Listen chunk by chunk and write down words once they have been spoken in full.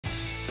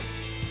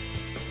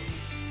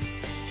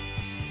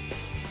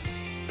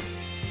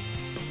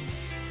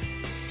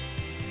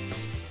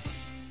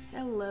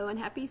hello, and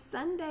happy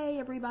Sunday,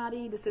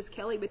 everybody. This is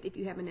Kelly with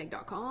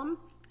IfYouHaveAnEgg.com,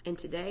 and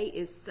today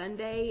is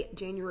Sunday,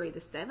 January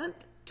the 7th,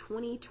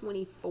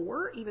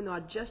 2024, even though I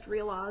just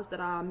realized that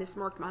I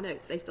mismarked my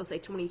notes. They still say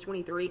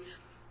 2023,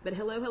 but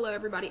hello,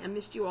 everybody. I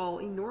missed you all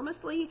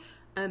enormously.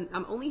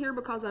 I'm only here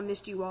because I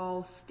missed you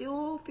all.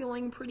 Still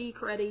feeling pretty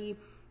cruddy.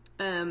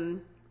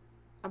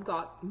 I've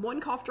got one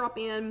cough drop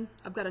in,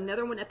 I've got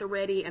another one at the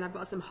ready, and I've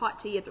got some hot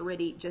tea at the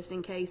ready just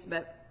in case,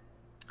 but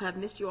I've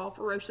missed you all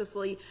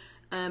ferociously,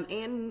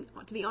 and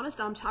to be honest,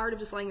 I'm tired of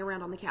just laying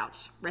around on the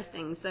couch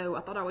resting, so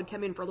I thought I would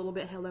come in for a little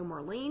bit. Hello,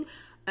 Marlene.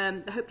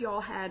 I hope you all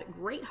had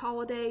great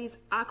holidays.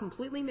 I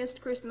completely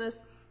missed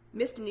Christmas,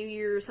 missed New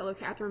Year's. Hello,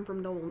 Catherine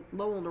from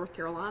Lowell, North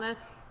Carolina.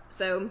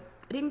 So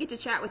I didn't get to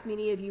chat with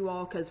many of you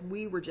all because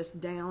we were just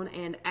down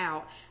and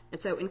out.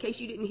 And so in case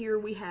you didn't hear,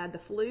 we had the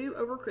flu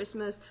over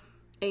Christmas,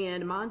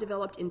 and mine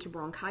developed into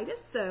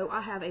bronchitis. So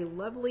I have a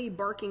lovely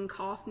barking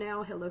cough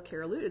now. Hello,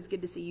 Carol. It's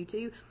good to see you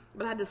too.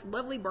 But I have this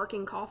lovely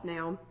barking cough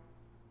now.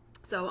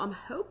 So I'm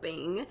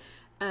hoping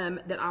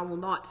that I will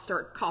not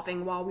start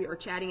coughing while we are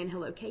chatting. And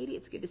hello, Katie.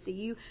 It's good to see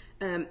you.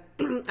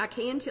 I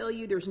can tell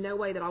you there's no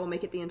way that I will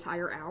make it the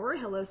entire hour.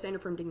 Hello,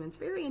 Sandra from Dingman's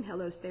Ferry, and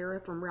hello,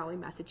 Sarah from Raleigh,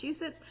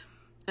 Massachusetts.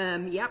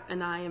 Yep,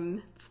 and I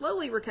am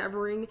slowly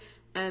recovering.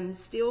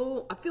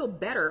 Still, I feel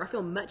better. I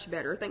feel much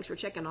better. Thanks for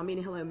checking on me.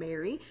 And hello,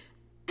 Mary.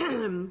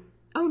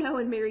 Oh no,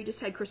 and Mary just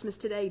had Christmas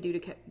today due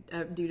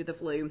to the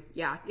flu.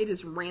 Yeah, it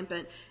is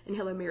rampant. And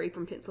hello, Mary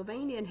from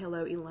Pennsylvania, and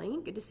hello,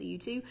 Elaine. Good to see you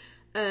too.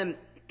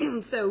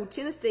 So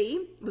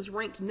Tennessee was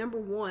ranked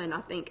 #1,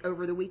 I think,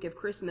 over the week of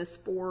Christmas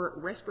for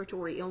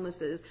respiratory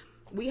illnesses.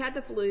 We had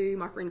the flu.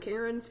 My friend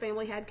Karen's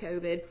family had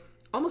COVID.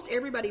 Almost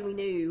everybody we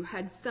knew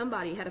had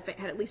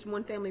at least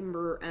one family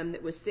member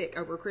that was sick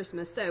over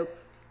Christmas. So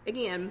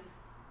again,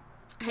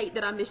 hate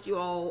that I missed you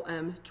all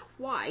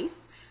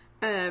twice.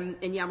 And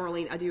yeah,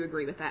 Marlene, I do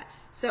agree with that.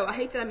 So I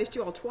hate that I missed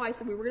you all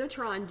twice. And we were going to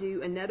try and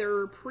do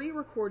another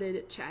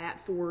pre-recorded chat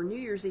for New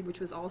Year's Eve,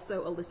 which was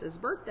also Alyssa's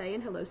birthday.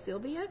 And hello,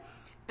 Sylvia.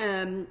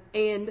 And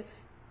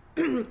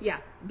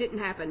yeah, didn't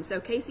happen. So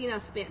Casey and I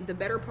spent the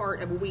better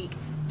part of a week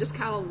just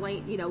kind of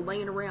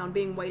laying around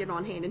being waited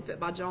on hand and foot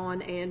by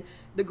John, and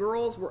the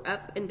girls were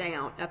up and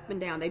down.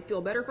 They'd feel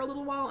better for a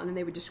little while and then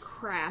they would just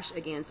crash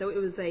again. So it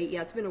was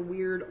it's been a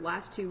weird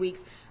last 2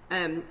 weeks.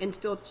 And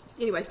still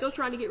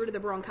trying to get rid of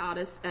the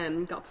bronchitis.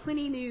 Got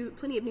plenty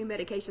of new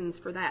medications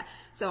for that.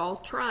 So I'll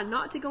try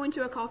not to go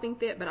into a coughing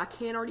fit, but I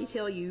can already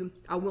tell you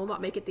I will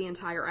not make it the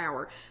entire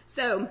hour.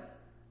 So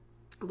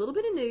a little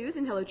bit of news,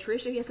 and hello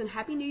Trisha, yes, and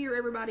Happy New Year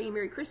everybody,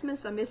 Merry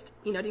Christmas. I missed,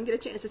 didn't get a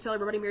chance to tell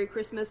everybody Merry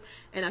Christmas,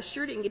 and I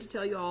sure didn't get to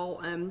tell you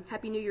all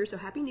Happy New Year, so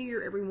Happy New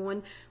Year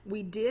everyone.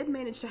 We did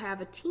manage to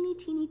have a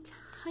teeny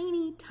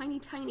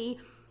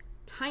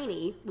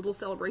little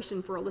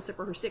celebration for Alyssa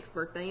for her 6th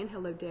birthday, and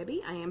hello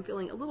Debbie, I am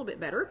feeling a little bit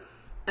better,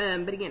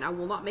 but again, I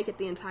will not make it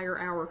the entire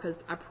hour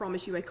because I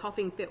promise you a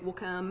coughing fit will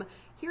come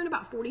here in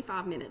about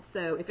 45 minutes.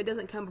 So if it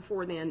doesn't come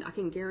before then, I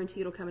can guarantee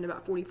it'll come in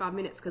about 45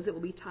 minutes because it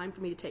will be time for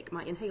me to take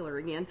my inhaler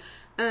again.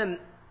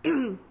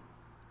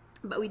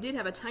 But we did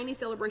have a tiny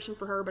celebration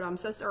for her, but I'm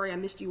so sorry I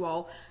missed you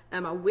all.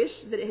 I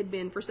wish that it had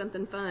been for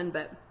something fun,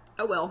 but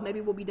oh well, maybe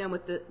we'll be done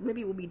with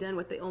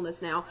the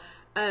illness now.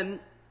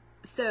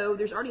 So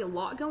there's already a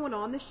lot going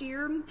on this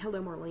year.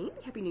 Hello Marlene,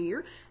 Happy New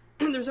Year.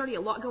 There's already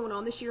a lot going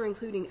on this year,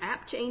 including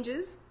app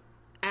changes,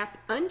 app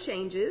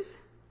unchanges,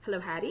 hello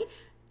Hattie,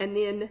 and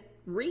then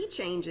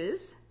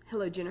re-changes,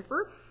 hello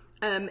Jennifer.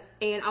 And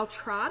I'll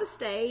try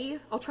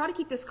to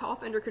keep this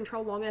cough under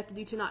control long enough to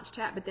do tonight's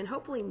chat, but then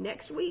hopefully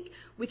next week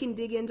we can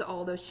dig into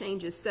all those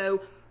changes.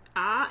 So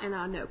I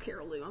know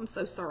Carol Lou, I'm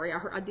so sorry,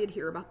 I did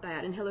hear about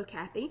that, and hello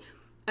Kathy.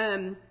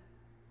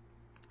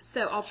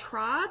 So I'll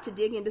try to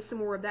dig into some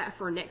more of that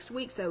for next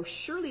week. So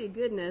surely to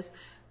goodness,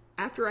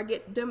 after I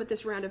get done with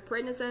this round of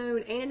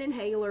prednisone and an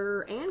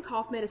inhaler and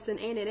cough medicine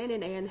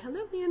and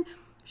hello Lynn,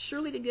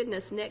 surely to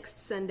goodness next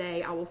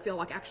Sunday I will feel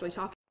like actually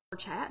talking or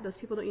chat. Those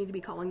people don't need to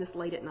be calling this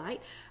late at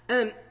night.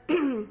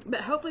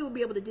 But hopefully we'll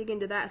be able to dig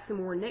into that some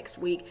more next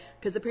week,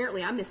 because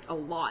apparently I missed a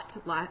lot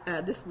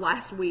this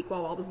last week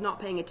while I was not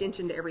paying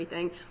attention to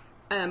everything.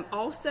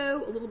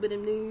 Also, a little bit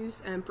of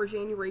news for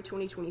January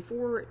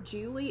 2024.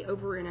 Julie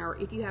over in our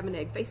If You Have an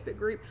Egg Facebook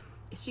group,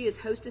 she is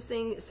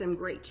hostessing some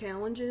great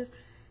challenges.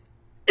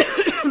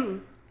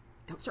 Don't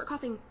start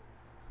coughing.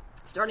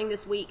 Starting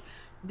this week,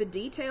 the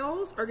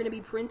details are going to be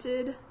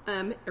printed.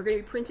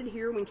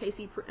 Here when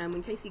Casey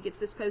gets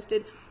this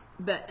posted.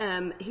 But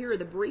here are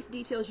the brief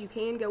details. You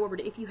can go over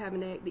to the If You Have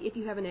an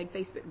Egg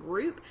Facebook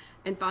group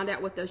and find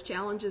out what those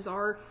challenges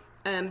are.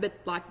 But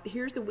like,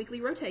 here's the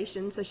weekly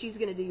rotation. So she's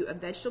going to do a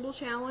vegetable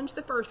challenge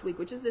the first week,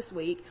 which is this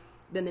week.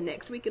 Then the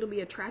next week it'll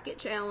be a track it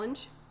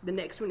challenge. The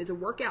next one is a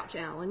workout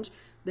challenge.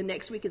 The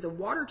next week is a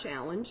water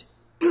challenge.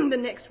 The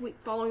next week,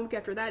 following week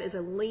after that, is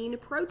a lean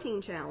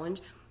protein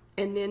challenge.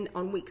 And then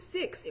on week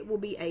 6, it will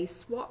be a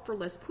swap for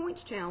less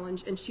points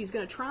challenge. And she's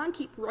going to try and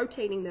keep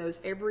rotating those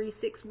every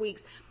 6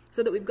 weeks.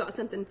 so that we've got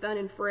something fun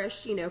and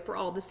fresh, you know, for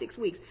all the 6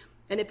 weeks.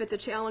 And if it's a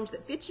challenge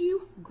that fits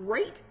you,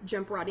 great,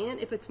 jump right in.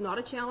 If it's not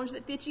a challenge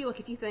that fits you, like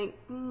if you think,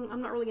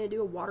 I'm not really going to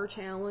do a water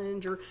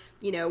challenge, or,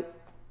 you know,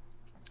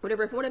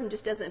 whatever, if one of them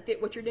just doesn't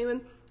fit what you're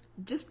doing,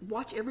 just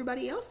watch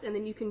everybody else and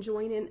then you can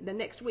join in the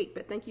next week.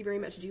 But thank you very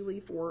much, Julie,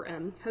 for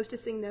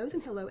hostessing those.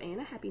 And hello,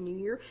 Anna. Happy New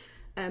Year.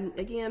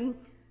 Again,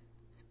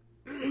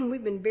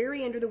 we've been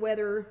very under the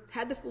weather,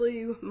 had the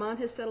flu. Mine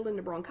has settled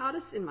into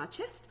bronchitis in my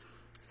chest.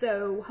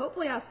 So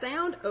hopefully I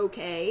sound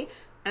okay.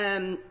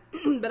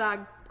 But I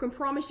can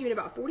promise you in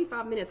about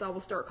 45 minutes I will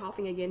start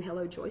coughing again.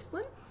 Hello,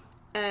 Joycelyn.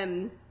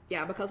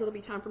 Yeah, because it'll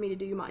be time for me to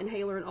do my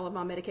inhaler and all of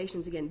my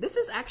medications again. This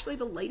is actually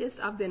the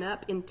latest I've been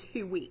up in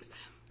 2 weeks.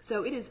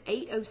 So it is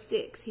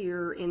 8:06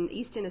 here in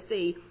East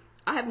Tennessee.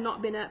 I have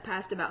not been up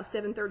past about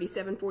 7:30,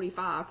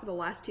 7:45 for the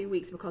last 2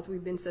 weeks because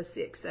we've been so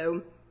sick.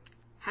 So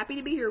happy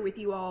to be here with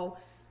you all.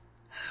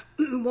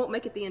 Won't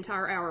make it the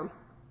entire hour.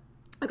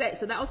 Okay,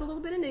 so that was a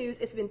little bit of news.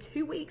 It's been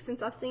 2 weeks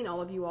since I've seen all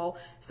of you all.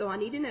 So I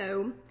need to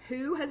know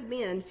who has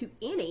been to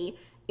any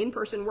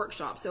in-person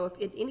workshop. So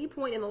if at any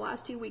point in the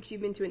last 2 weeks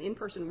you've been to an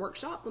in-person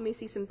workshop, let me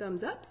see some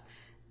thumbs ups.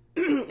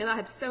 And I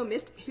have so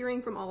missed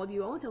hearing from all of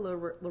you all. And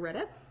hello,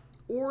 Loretta.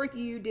 Or if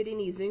you did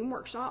any Zoom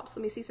workshops,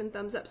 let me see some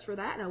thumbs ups for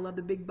that. And I love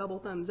the big bubble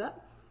thumbs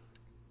up.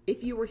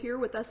 If you were here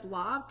with us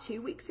live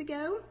 2 weeks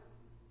ago,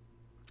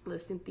 hello,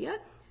 Cynthia.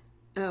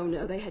 Oh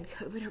no, they had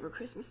COVID over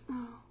Christmas.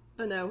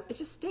 Oh no, it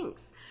just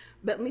stinks.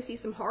 But let me see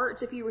some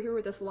hearts if you were here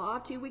with us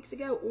live 2 weeks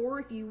ago, or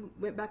if you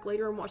went back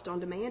later and watched on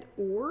demand,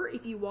 or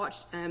if you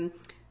watched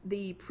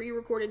the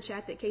pre-recorded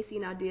chat that Casey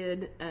and I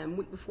did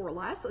week before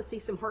last. Let's see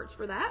some hearts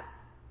for that.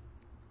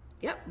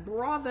 Yep,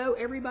 bravo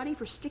everybody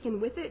for sticking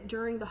with it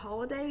during the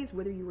holidays,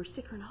 whether you were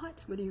sick or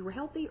not, whether you were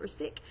healthy or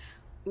sick,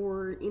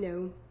 or, you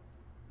know,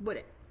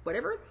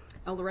 whatever.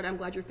 Oh, Loretta, I'm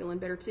glad you're feeling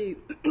better too.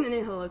 And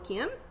then hello,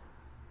 Kim.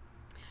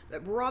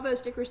 But bravo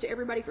stickers to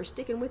everybody for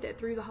sticking with it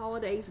through the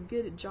holidays.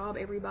 Good job,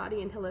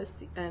 everybody. And hello,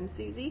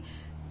 Susie.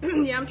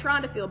 Yeah, I'm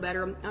trying to feel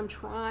better. I'm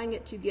trying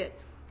to get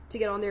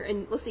on there.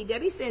 And let's see,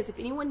 Debbie says if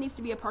anyone needs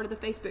to be a part of the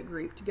Facebook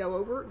group, to go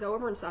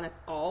over and sign up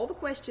all the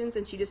questions,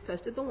 and she just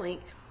posted the link.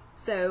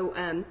 So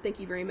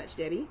thank you very much,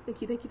 Debbie.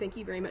 Thank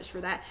you very much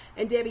for that.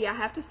 And Debbie, I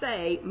have to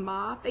say,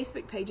 my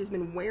Facebook page has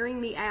been wearing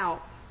me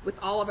out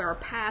with all of our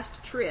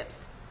past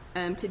trips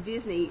to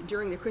Disney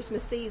during the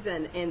Christmas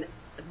season, and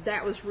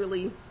that was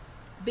really,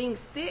 being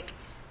sick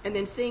and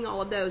then seeing all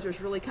of those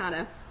was really kind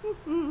of,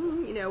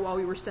 you know, while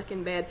we were stuck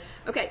in bed.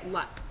 Okay,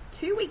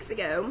 2 weeks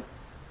ago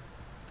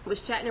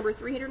was chat number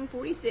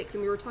 346,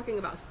 and we were talking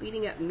about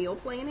speeding up meal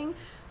planning.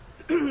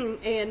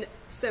 And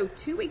so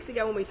 2 weeks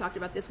ago when we talked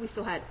about this, we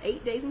still had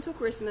 8 days until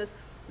Christmas.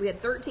 We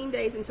had 13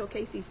 days until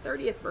Casey's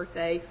 30th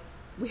birthday.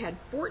 We had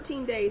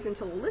 14 days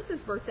until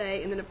Alyssa's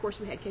birthday. And then, of course,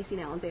 we had Casey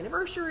and Alan's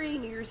anniversary,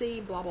 New Year's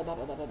Eve, blah, blah, blah,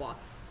 blah, blah, blah, blah.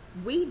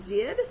 We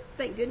did,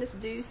 thank goodness,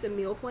 do some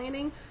meal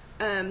planning.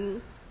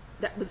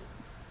 That was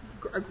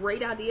a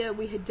great idea.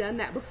 We had done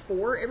that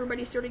before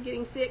everybody started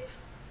getting sick.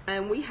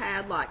 And we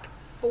had like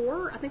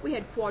I think we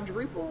had a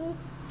quadruple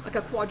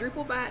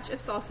batch of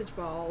sausage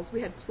balls.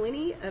 We had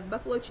plenty of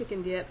buffalo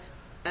chicken dip.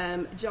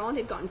 John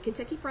had gotten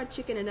Kentucky Fried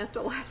Chicken enough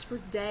to last for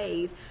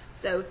days.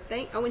 So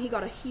and he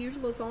got a huge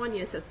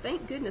lasagna. So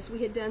thank goodness we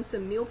had done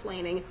some meal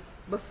planning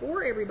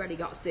before everybody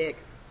got sick,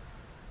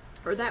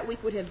 or that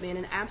week would have been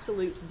an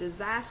absolute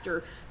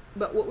disaster.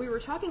 But what we were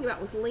talking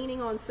about was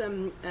leaning on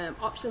some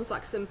options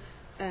like some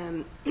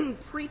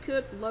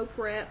pre-cooked, low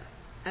prep,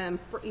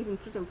 even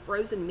for some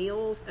frozen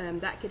meals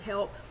that could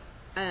help.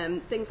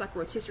 Things like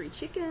rotisserie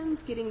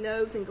chickens, getting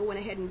those and going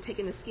ahead and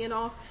taking the skin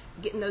off,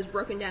 getting those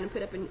broken down and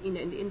put up in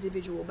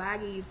individual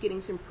baggies,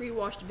 getting some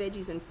pre-washed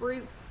veggies and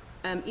fruit,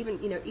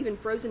 even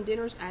frozen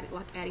dinners,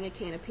 like adding a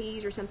can of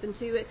peas or something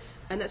to it.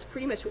 And that's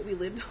pretty much what we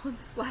lived on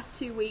this last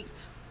 2 weeks.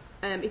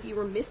 If you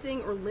were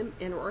missing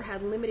or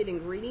had limited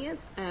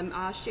ingredients,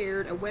 I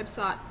shared a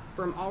website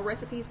from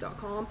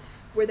allrecipes.com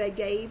where they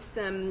gave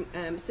some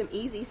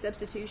easy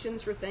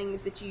substitutions for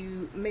things that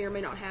you may or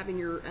may not have in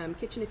your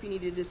kitchen if you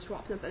needed to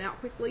swap something out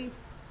quickly,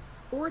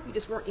 or if you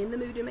just weren't in the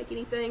mood to make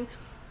anything.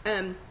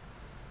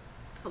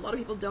 A lot of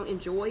people don't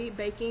enjoy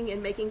baking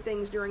and making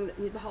things during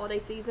the holiday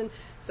season,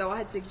 so I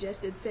had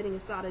suggested setting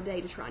aside a day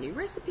to try a new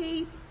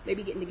recipe,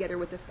 maybe getting together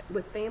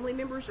with family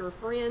members or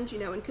friends,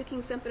 and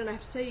cooking something. And I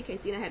have to tell you,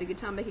 Casey and I had a good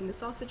time making the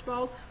sausage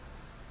balls,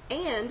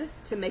 and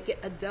to make it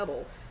a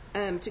double.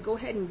 To go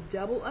ahead and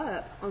double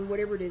up on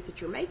whatever it is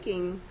that you're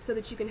making, so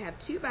that you can have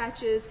 2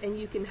 batches, and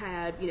you can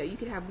have, you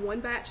can have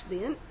 1 batch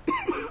then,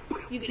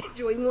 you can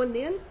enjoy one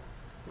then,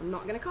 I'm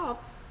not going to cough,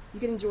 you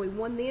can enjoy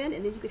one then,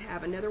 and then you could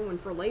have another one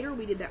for later.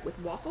 We did that with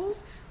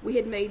waffles. We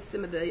had made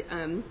some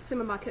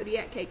of my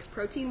Kodiak Cakes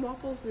protein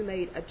waffles. We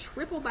made a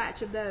triple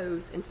batch of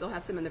those and still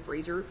have some in the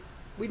freezer.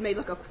 We'd made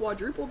like a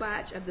quadruple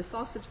batch of the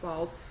sausage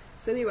balls.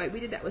 So anyway, we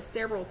did that with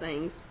several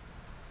things.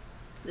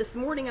 This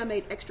morning I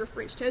made extra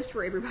French toast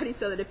for everybody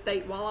so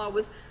that while I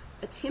was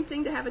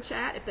attempting to have a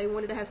chat, if they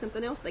wanted to have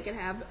something else, they could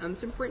have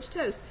some French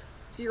toast.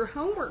 So your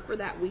homework for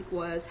that week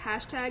was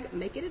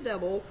 #make it a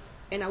double.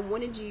 and I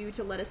wanted you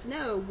to let us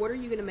know, what are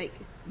you going to make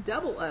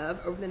double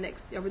of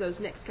over those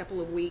next couple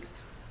of weeks,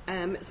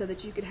 so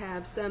that you could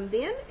have some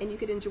then and you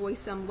could enjoy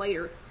some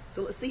later.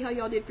 So let's see how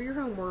y'all did for your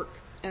homework.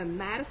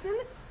 Madison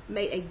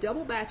made a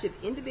double batch of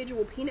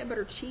individual peanut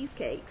butter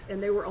cheesecakes,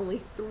 and they were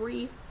only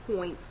 3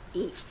 points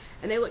each,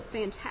 and they look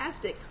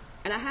fantastic.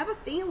 And I have a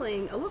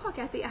feeling, aloha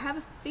Kathy, I have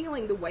a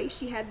feeling the way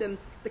she had them,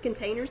 the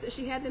containers that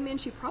she had them in,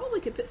 she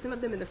probably could put some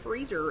of them in the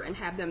freezer and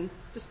have them,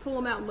 just pull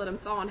them out and let them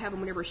thaw and have them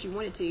whenever she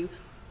wanted to.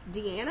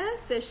 Deanna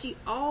says she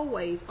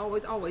always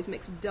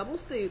makes double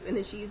soup, and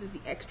then she uses the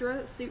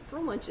extra soup for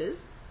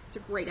lunches. It's a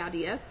great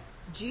idea.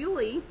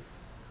 Julie,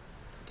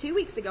 2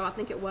 weeks ago, I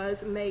think it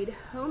was, made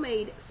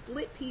homemade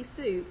split pea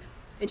soup,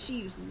 and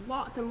she used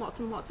lots and lots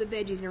of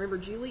veggies. And remember,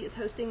 Julie is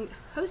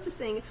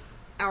hostessing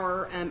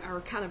our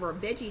kind of our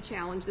veggie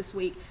challenge this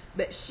week,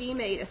 but she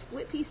made a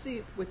split pea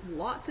soup with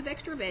lots of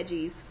extra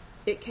veggies.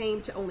 It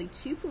came to only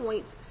 2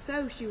 points,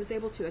 so she was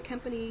able to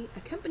accompany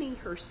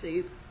her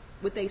soup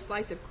with a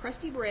slice of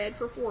crusty bread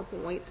for 4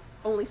 points,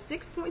 only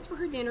 6 points for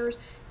her dinners,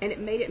 and it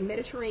made it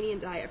Mediterranean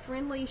diet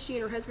friendly. She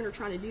and her husband are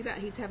trying to do that.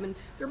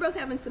 They're both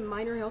having some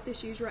minor health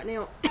issues right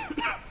now,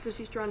 so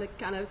she's trying to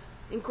kind of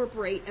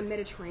incorporate a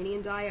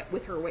Mediterranean diet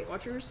with her Weight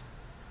Watchers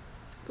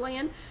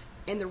plan,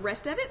 and the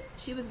rest of it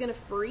she was going to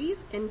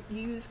freeze and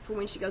use for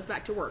when she goes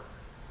back to work.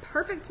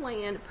 Perfect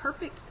plan,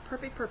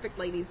 perfect,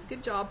 ladies.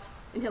 Good job.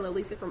 And hello,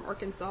 Lisa from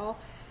Arkansas.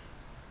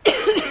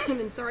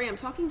 And sorry, I'm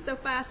talking so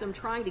fast. I'm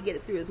trying to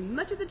get through as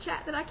much of the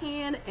chat that I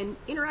can and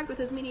interact with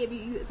as many of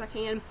you as I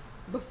can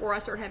before I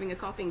start having a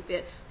coughing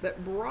fit.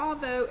 But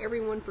bravo,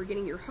 everyone, for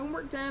getting your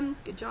homework done.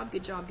 Good job,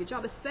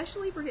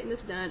 especially for getting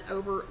this done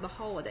over the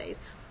holidays.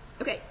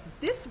 Okay,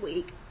 this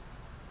week,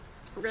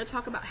 we're going to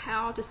talk about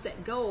how to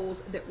set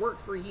goals that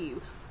work for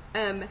you.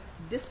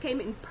 This came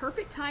in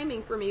perfect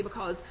timing for me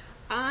because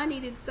I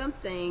needed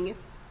something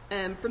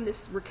from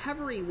this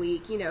recovery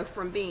week,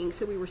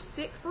 so we were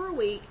sick for a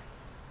week.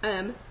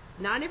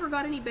 Now I never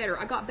got any better.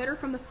 I got better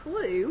from the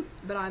flu,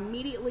 but I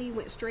immediately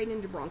went straight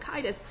into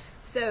bronchitis.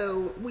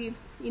 So we've,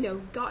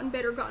 gotten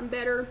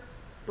better,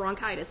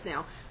 bronchitis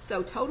now.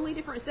 So totally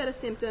different set of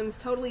symptoms,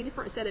 totally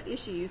different set of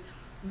issues.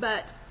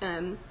 But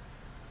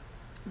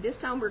this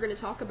time we're going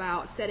to talk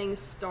about setting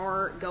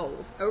STAR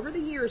goals. Over the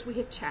years, we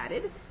have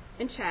chatted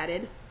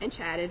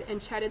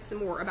some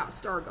more about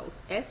STAR goals.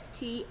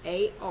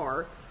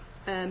 STAR.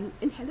 And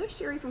hello,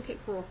 Sherry from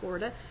Cape Coral,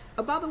 Florida.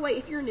 Oh, by the way,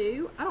 if you're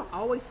new, I don't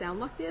always sound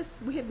like this.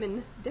 We have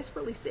been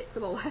desperately sick for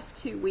the last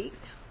 2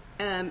 weeks,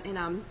 and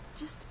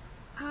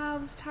I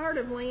was tired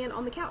of laying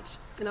on the couch,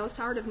 and I was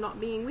tired of not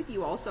being with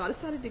you all, so I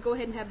decided to go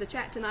ahead and have the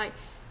chat tonight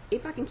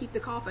if I can keep the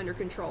cough under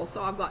control.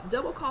 So I've got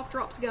double cough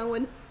drops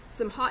going,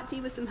 some hot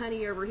tea with some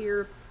honey over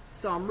here,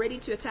 so I'm ready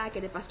to attack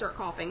it if I start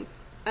coughing.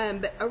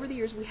 But over the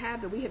years, we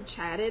have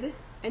chatted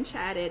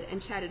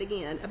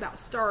again about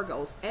STAR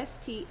goals,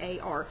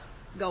 STAR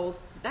goals.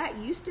 That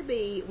used to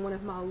be one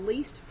of my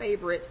least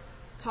favorite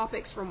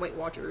topics from Weight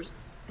Watchers.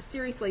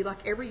 Seriously,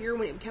 like every year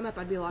when it would come up,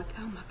 I'd be like,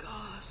 oh my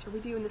gosh, are we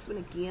doing this one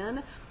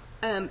again?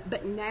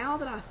 But now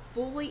that I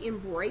fully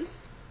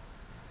embrace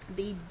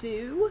the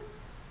do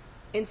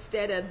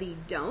instead of the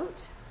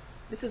don't,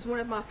 this is one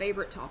of my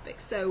favorite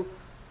topics. So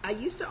I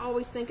used to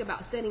always think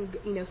about setting,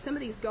 some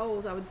of these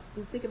goals, I would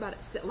think about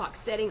it like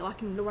setting,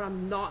 like what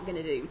I'm not going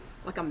to do.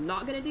 Like, I'm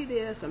not going to do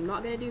this, I'm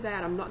not going to do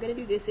that, I'm not going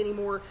to do this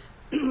anymore.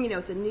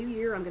 It's a new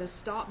year, I'm going to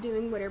stop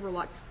doing whatever.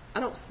 Like, I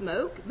don't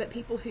smoke, but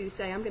people who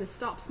say I'm going to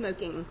stop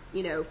smoking,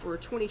 for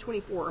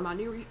 2024, or my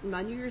New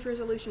Year's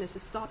resolution is to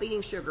stop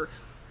eating sugar.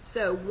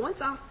 So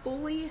once I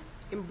fully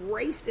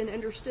embraced and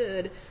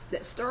understood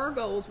that STAR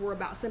goals were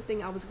about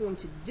something I was going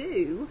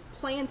to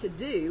plan to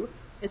do,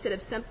 instead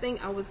of something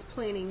I was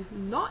planning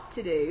not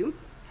to do.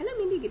 Hello,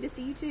 Mindy, good to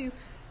see you too.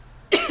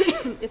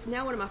 It's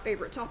now one of my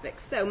favorite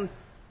topics. So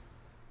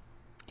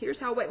here's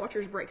how Weight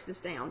Watchers breaks this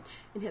down.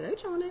 And hello,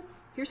 Chana.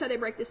 Here's how they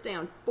break this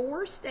down.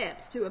 4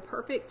 steps to a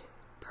perfect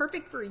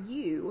for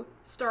you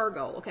STAR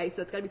goal. Okay,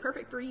 so it's got to be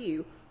perfect for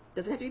you.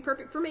 Doesn't have to be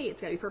perfect for me.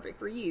 It's got to be perfect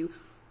for you.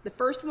 The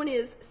first one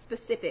is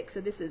specific. So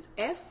this is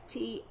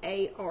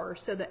STAR.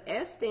 So the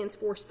S stands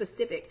for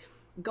specific.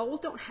 Goals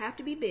don't have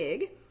to be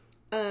big.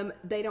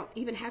 They don't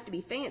even have to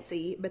be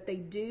fancy, but they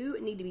do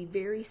need to be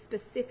very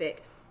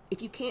specific.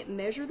 If you can't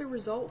measure the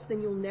results,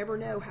 then you'll never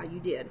know how you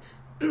did.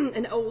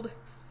 An old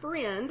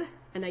friend,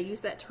 and I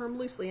use that term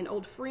loosely, an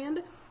old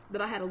friend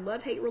that I had a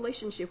love-hate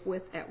relationship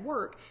with at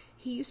work,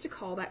 he used to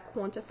call that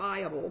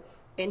quantifiable.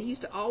 And he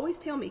used to always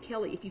tell me,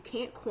 Kelly, if you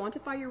can't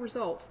quantify your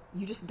results,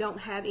 you just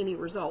don't have any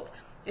results.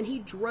 And he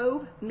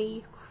drove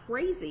me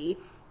crazy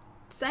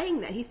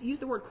saying that. He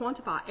used the word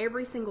quantify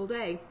every single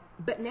day,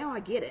 but now I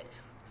get it.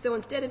 So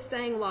instead of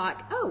saying like,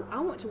 oh, I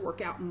want to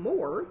work out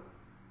more,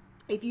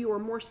 if you are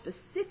more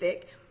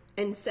specific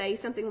and say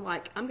something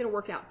like, I'm going to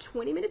work out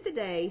 20 minutes a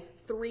day,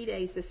 3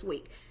 days this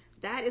week.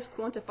 That is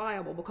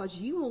quantifiable because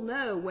you will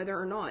know whether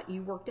or not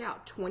you worked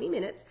out 20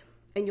 minutes,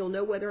 and you'll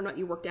know whether or not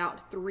you worked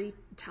out 3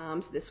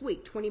 times this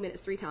week, 20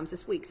 minutes 3 times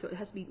this week. So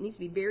it needs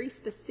to be very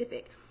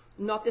specific,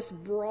 not this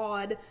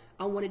broad,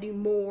 I want to do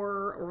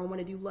more, or I want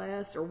to do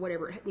less, or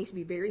whatever. It needs to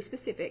be very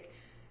specific.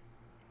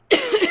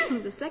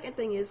 The second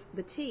thing is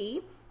the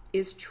T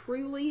is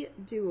truly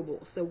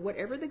doable. So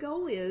whatever the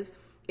goal is,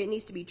 it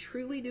needs to be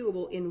truly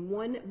doable in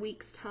 1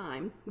 week's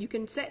time. You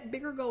can set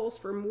bigger goals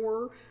for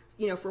more,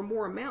 for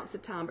more amounts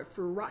of time, but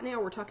for right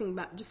now, we're talking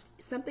about just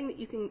something that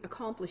you can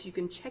accomplish. You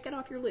can check it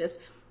off your list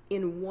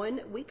in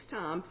 1 week's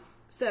time.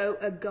 So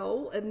a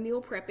goal of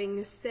meal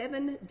prepping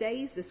 7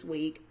 days this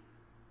week.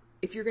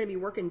 If you're going to be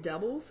working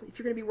doubles,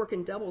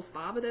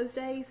 5 of those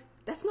days,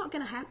 that's not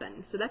going to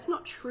happen. So that's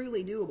not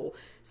truly doable.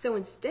 So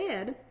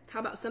instead,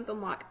 how about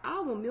something like, I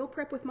will meal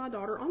prep with my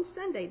daughter on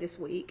Sunday this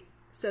week,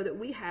 so that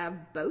we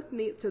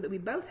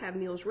both have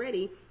meals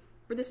ready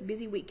for this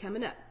busy week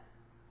coming up.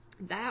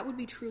 That would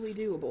be truly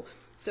doable.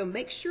 So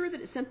make sure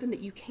that it's something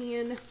that you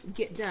can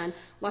get done.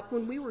 Like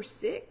when we were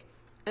sick,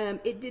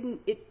 it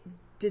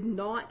did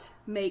not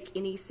make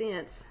any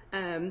sense.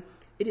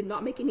 It did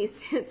not make any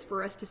sense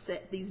for us to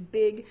set these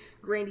big,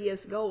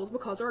 grandiose goals,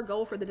 because our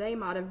goal for the day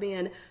might have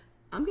been,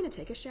 I'm going to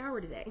take a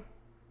shower today,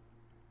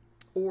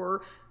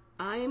 or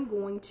I am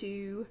going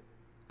to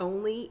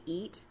only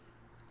eat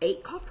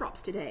 8 cough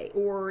drops today,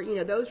 or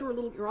those were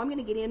or I'm going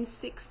to get in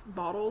 6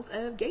 bottles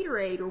of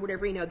Gatorade, or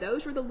whatever.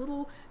 Those were the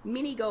little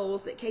mini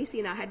goals that Casey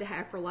and I had to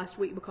have for last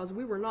week, because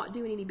we were not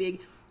doing any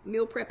big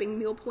meal prepping,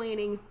 meal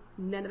planning.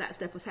 None of that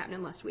stuff was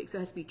happening last week. So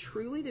it has to be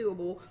truly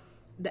doable.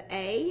 The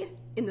A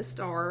in the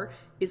star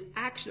is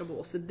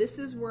actionable. So this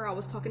is where I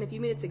was talking a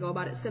few minutes ago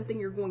about it's something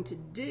you're going to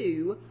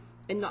do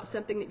and not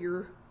something that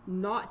you're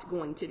not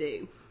going to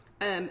do.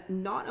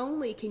 Not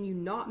only can you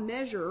not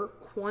measure,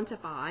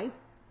 quantify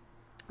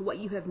what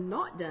you have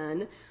not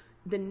done,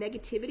 the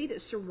negativity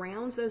that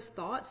surrounds those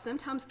thoughts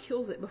sometimes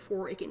kills it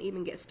before it can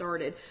even get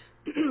started.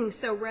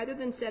 So rather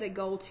than set a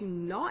goal to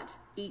not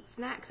eat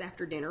snacks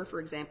after dinner, for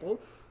example,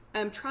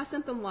 try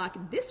something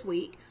like, this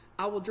week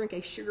I will drink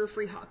a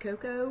sugar-free hot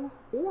cocoa,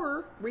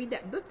 or read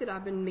that book that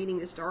I've been meaning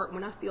to start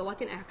when I feel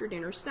like an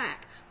after-dinner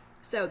snack.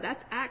 So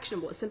that's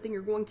actionable. It's something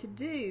you're going to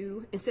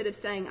do. Instead of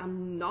saying,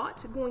 I'm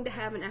not going to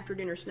have an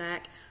after-dinner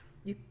snack,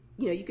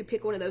 you could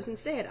pick one of those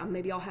instead.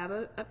 Maybe I'll have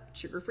a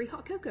sugar-free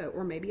hot cocoa,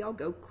 or maybe I'll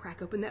go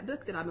crack open that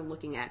book that I've been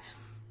looking at.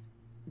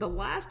 The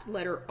last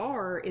letter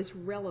R is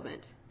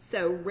relevant.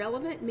 So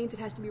relevant means it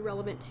has to be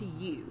relevant to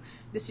you.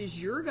 This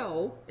is your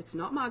goal. It's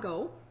not my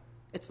goal.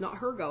 It's not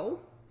her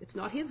goal. It's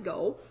not his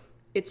goal.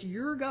 It's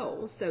your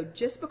goal. So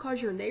just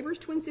because your neighbor's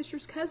twin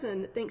sister's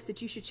cousin thinks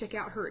that you should check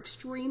out her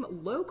extreme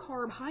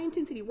low-carb,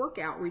 high-intensity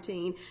workout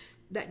routine,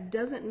 that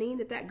doesn't mean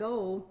that that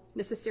goal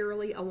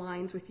necessarily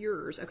aligns with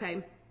yours,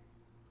 okay?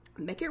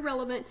 Make it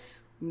relevant.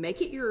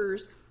 Make it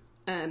yours.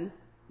 It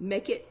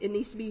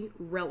needs to be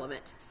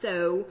relevant.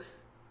 So,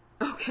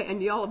 okay,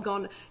 and y'all have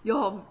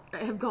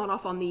gone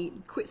off on the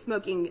quit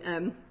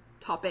smoking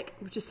topic,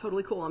 which is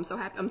totally cool. I'm so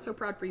happy. I'm so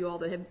proud for you all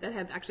that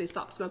have actually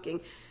stopped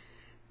smoking.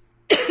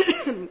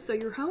 So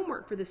your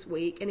homework for this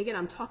week, and again,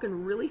 I'm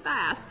talking really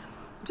fast.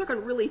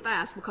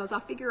 Because I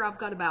figure I've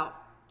got about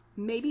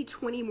maybe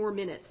 20 more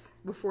minutes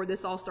before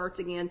this all starts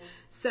again.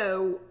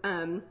 So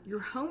your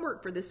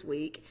homework for this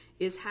week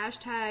is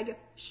hashtag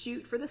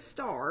shoot for the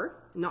star,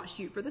 not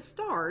shoot for the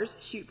stars,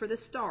 shoot for the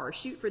star,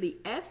 shoot for the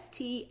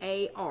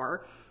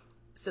STAR.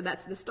 So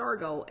that's the STAR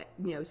goal,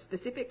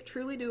 specific,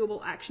 truly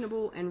doable,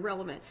 actionable, and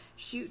relevant.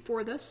 Shoot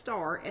for the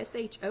star,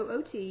 SHOOT,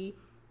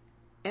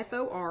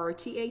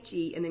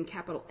 FORTHE, and then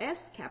capital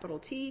S, capital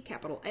T,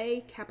 capital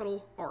A,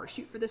 capital R.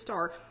 Shoot for the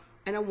star.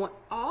 And I want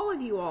all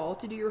of you all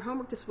to do your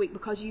homework this week,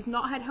 because you've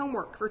not had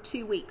homework for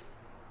 2 weeks.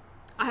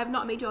 I have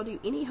not made y'all do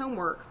any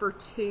homework for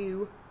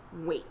 2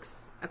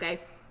 weeks,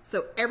 okay?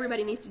 So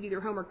everybody needs to do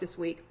their homework this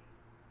week.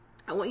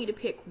 I want you to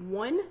pick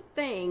one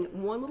thing,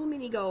 one little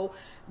mini goal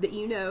that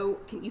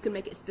you can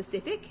make it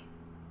specific.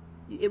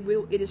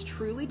 It is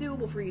truly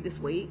doable for you this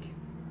week.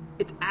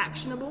 It's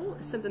actionable.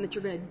 It's something that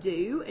you're going to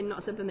do and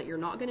not something that you're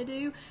not going to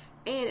do.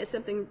 And it's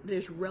something that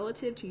is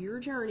relative to your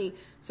journey.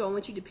 So I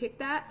want you to pick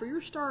that for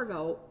your STAR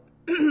goal.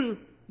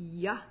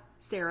 Yeah,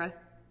 Sarah,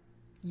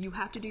 you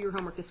have to do your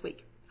homework this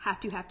week. Have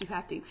to.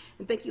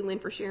 And thank you, Lynn,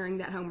 for sharing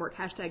that homework.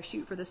 Hashtag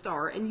shoot for the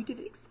star. And you did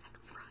it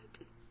exactly right.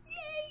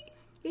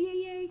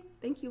 Yay.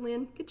 Thank you,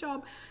 Lynn. Good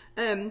job.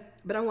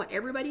 But I want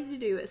everybody to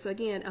do it. So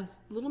again, a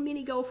little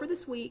mini goal for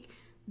this week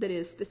that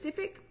is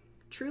specific,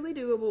 truly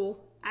doable,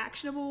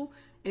 actionable,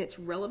 and it's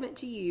relevant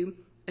to you.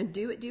 And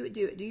do it.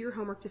 Do your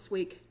homework this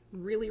week.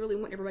 Really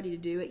want everybody to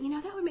do it.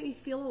 That would make me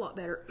feel a lot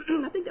better.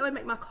 I think that would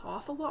make my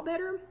cough a lot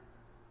better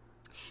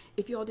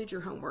if you all did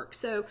your homework.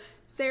 So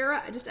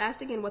Sarah, I just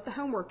asked again what the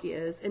homework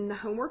is, and the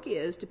homework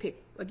is to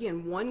pick,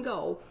 again, one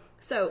goal.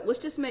 So let's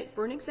just make,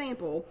 for an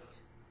example,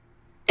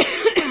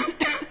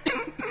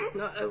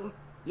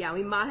 yeah,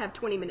 we might have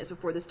 20 minutes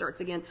before this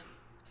starts again.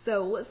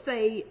 So let's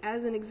say,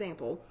 as an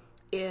example,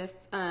 if,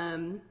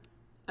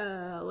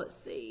 let's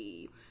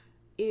see,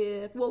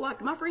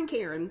 like my friend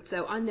Karen,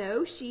 so I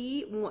know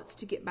she wants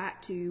to get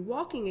back to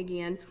walking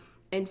again,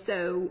 and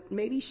so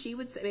maybe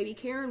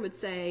Karen would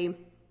say,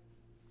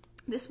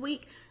 this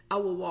week I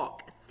will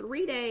walk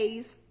 3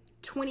 days,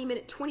 20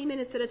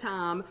 minutes at a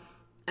time,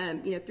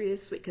 you know, 3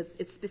 days this week, because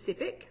it's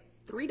specific,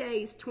 3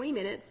 days, 20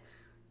 minutes.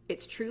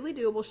 It's truly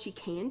doable. She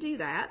can do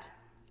that.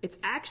 It's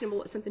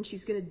actionable. It's something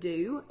she's going to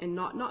do and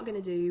not going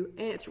to do.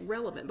 And it's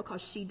relevant because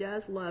she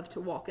does love to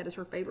walk. That is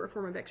her favorite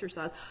form of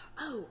exercise.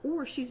 Oh,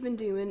 or she's been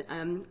doing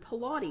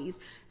Pilates.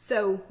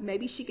 So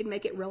maybe she could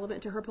make it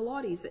relevant to her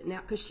Pilates that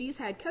now, because she's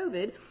had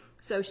COVID,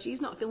 so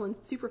she's not feeling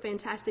super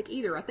fantastic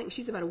either. I think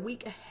she's about a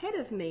week ahead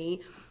of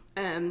me.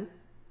 But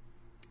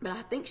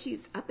I think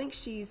she's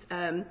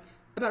about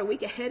a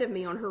week ahead of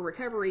me on her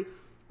recovery.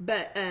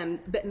 But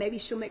maybe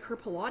she'll make her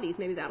Pilates.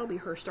 Maybe that'll be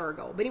her star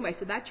goal. But anyway,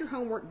 so that's your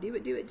homework. Do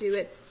it, do it, do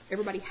it.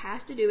 Everybody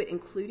has to do it,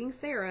 including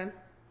Sarah.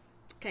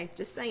 Okay,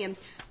 just saying,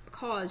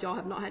 because y'all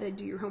have not had to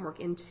do your homework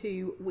in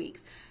 2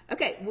 weeks.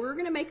 Okay, we're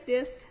going to make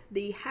this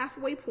the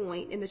halfway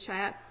point in the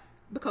chat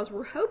because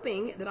we're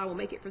hoping that I will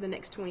make it for the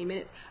next 20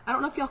 minutes. I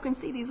don't know if y'all can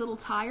see these little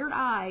tired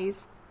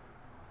eyes,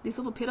 these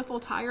little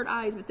pitiful tired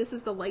eyes, but this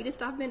is the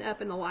latest I've been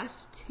up in the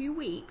last 2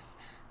 weeks.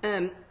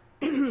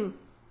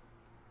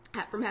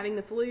 From having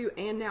the flu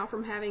and now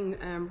from having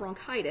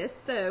bronchitis.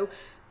 So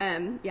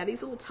yeah,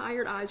 these little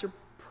tired eyes and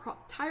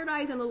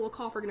a little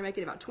cough are going to make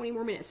it about 20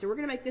 more minutes. So we're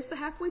going to make this the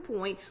halfway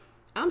point.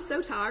 I'm so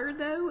tired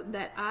though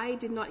that I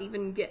did not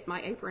even get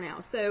my apron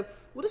out. So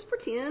we'll just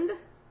pretend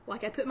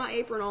like I put my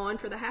apron on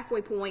for the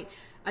halfway point.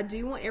 I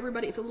do want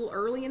everybody, it's a little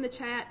early in the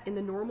chat, in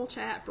the normal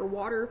chat for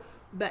water,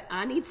 but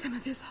I need some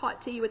of this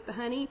hot tea with the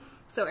honey.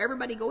 So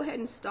everybody go ahead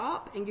and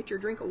stop and get your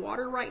drink of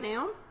water right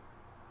now.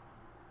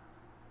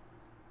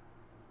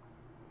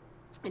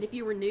 And if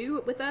you were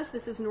new with us,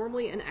 this is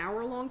normally an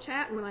hour-long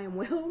chat when I am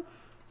well.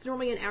 It's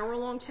normally an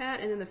hour-long chat,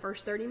 and then the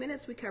first 30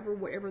 minutes, we cover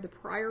whatever the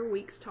prior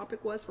week's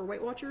topic was for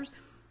Weight Watchers.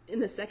 In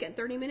the second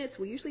 30 minutes,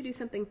 we usually do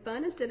something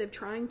fun instead of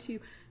trying to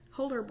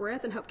hold our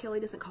breath and hope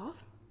Kelly doesn't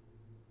cough.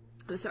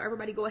 So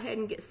everybody go ahead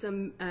and get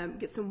some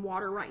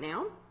water right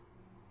now.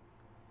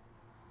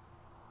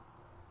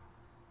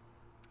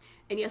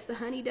 And yes, the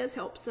honey does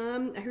help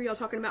some. I hear y'all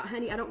talking about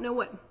honey. I don't know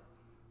what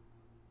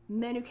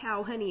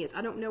Manuka honey is.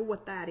 I don't know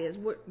what that is.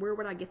 Where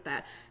would I get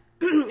that?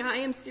 I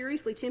am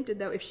seriously tempted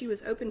though, if she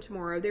was open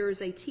tomorrow. There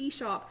is a tea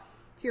shop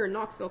here in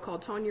Knoxville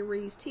called Tanya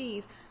Ree's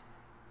Teas.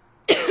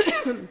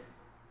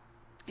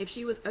 If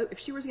she was going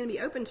to be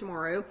open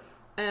tomorrow,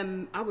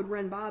 I would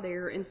run by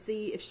there and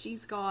see if she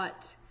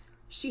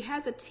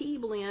has a tea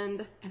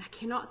blend, and I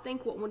cannot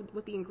think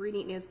what the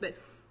ingredient is, but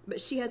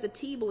she has a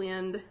tea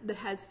blend that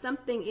has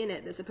something in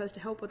it that's supposed to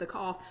help with a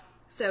cough.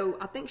 So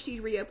I think she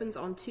reopens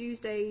on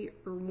Tuesday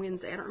or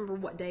Wednesday. I don't remember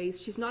what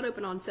days. She's not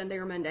open on Sunday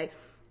or Monday.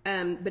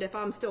 But if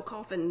I'm still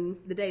coughing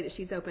the day that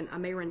she's open, I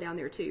may run down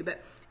there too.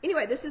 But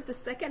anyway, this is the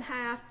second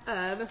half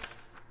of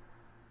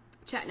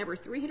chat number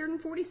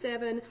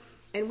 347.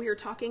 And we are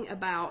talking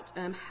about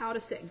how to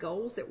set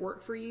goals that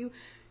work for you.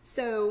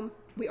 So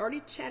we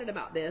already chatted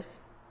about this,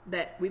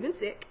 that we've been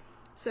sick.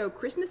 So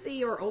Christmas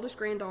Eve, our oldest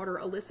granddaughter,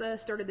 Alyssa,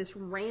 started this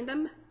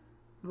random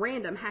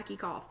hacky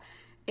cough.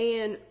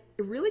 And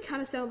it really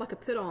kind of sounded like a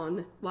put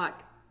on, like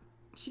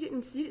she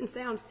didn't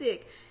sound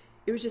sick.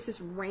 It was just this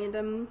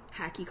random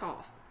hacky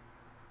cough.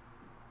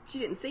 She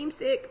didn't seem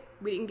sick.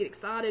 We didn't get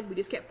excited. We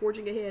just kept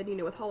forging ahead, you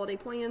know, with holiday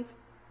plans.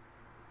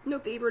 No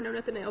fever, no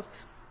nothing else,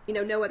 you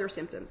know, no other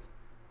symptoms.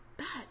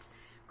 But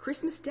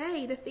Christmas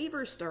Day, the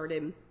fever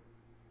started.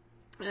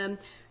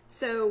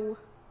 So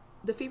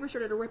the fever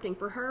started erupting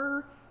for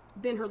her.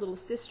 Then her little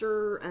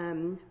sister,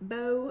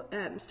 Bo,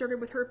 started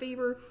with her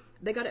fever.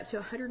 They got up to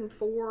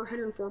 104,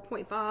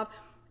 104.5.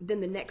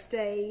 Then the next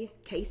day,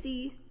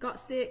 Casey got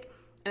sick.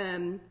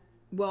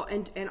 Well,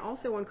 and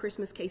also on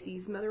Christmas,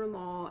 Casey's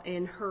mother-in-law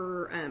and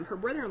her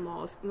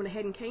brother-in-law went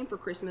ahead and came for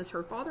Christmas.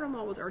 Her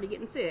father-in-law was already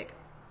getting sick.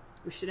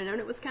 We should have known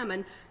it was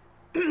coming.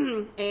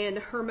 And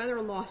her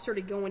mother-in-law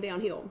started going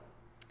downhill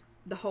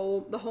the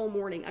whole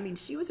morning. I mean,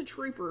 she was a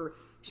trooper.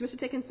 She must have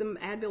taken some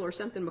Advil or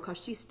something, because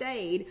she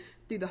stayed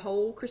through the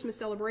whole Christmas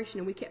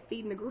celebration, and we kept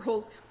feeding the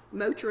girls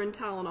Motrin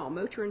Tylenol,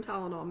 Motrin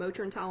Tylenol,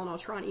 Motrin Tylenol,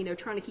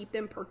 trying to keep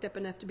them perked up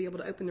enough to be able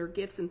to open their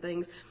gifts and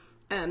things.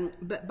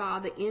 But by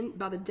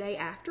the day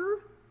after,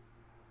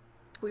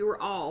 we were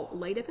all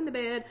laid up in the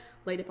bed,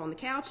 laid up on the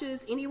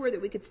couches, anywhere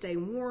that we could stay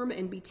warm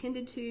and be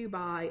tended to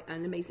by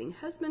an amazing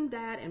husband,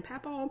 dad, and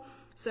papa.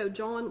 So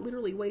John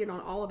literally waited on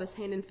all of us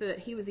hand and foot.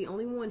 He was the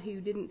only one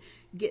who didn't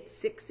get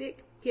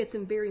sick. He had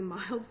some very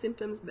mild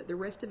symptoms, but the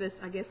rest of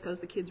us, I guess because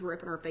the kids were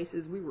up in our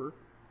faces, we were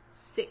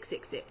sick.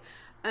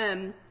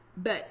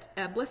 But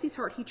bless his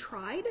heart, he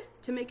tried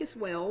to make us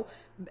well,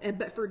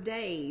 but for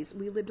days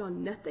we lived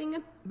on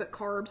nothing but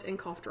carbs and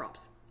cough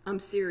drops. I'm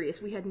serious.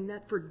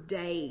 For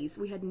days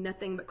we had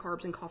nothing but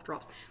carbs and cough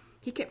drops.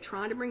 He kept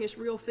trying to bring us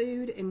real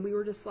food, and we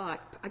were just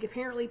like,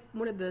 apparently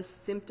one of the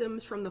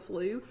symptoms from the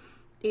flu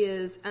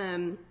is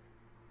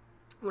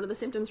one of the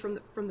symptoms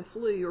from the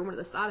flu, or one of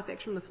the side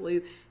effects from the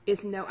flu,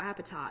 is no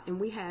appetite, and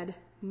we had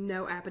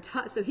no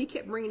appetite. So he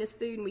kept bringing us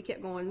food, and we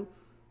kept going,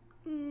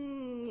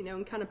 you know,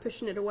 and kind of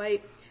pushing it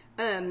away.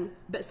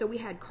 But so we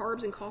had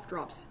carbs and cough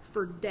drops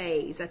for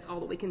days. That's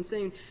all that we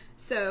consumed.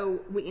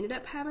 So we ended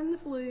up having the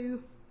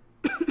flu.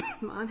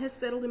 Mine has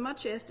settled in my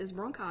chest as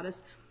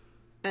bronchitis.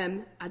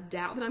 I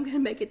doubt that I'm going to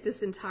make it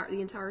the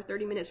entire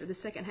 30 minutes or the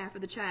second half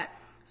of the chat.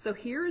 So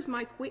here is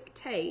my quick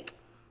take.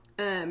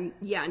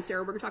 Yeah, and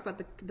Sarah, we're going to talk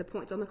about the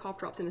points on the cough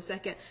drops in a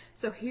second.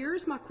 So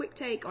here's my quick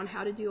take on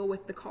how to deal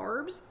with the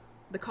carbs,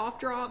 the cough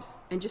drops,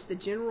 and just the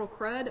general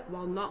crud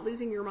while not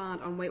losing your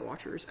mind on Weight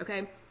Watchers,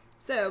 okay?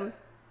 So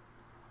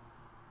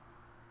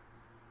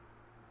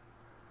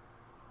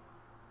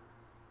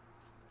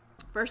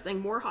first thing,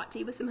 more hot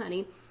tea with some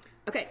honey.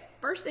 Okay,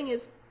 first thing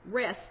is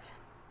rest.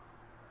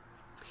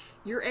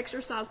 Your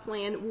exercise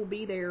plan will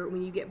be there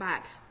when you get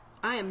back.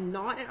 I am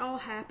not at all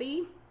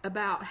happy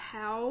about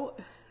how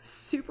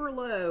super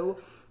low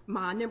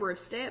my number of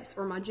steps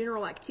or my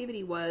general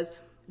activity was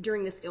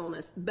during this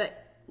illness,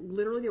 but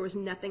literally there was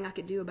nothing I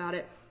could do about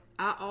it.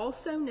 I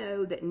also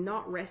know that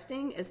not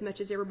resting as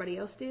much as everybody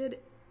else did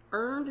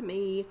earned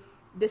me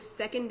this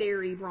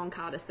secondary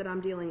bronchitis that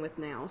I'm dealing with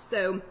now.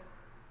 So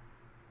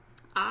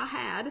I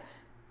had,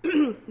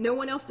 no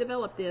one else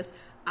developed this.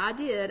 I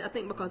did, I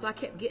think because I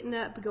kept getting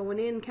up, going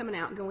in, coming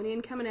out, going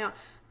in, coming out,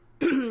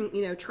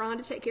 you know, trying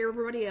to take care of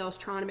everybody else,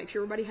 trying to make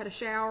sure everybody had a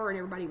shower and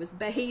everybody was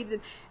bathed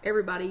and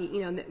everybody,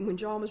 you know, that when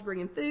John was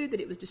bringing food, that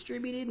it was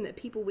distributed and that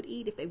people would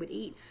eat if they would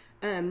eat.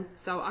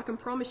 So I can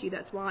promise you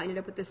that's why I ended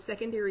up with this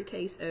secondary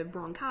case of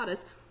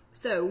bronchitis.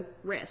 So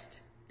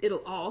rest.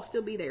 It'll all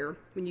still be there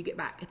when you get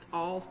back. It's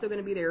all still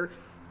going to be there,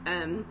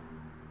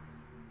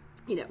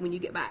 you know, when you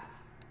get back.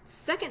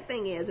 Second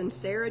thing is, and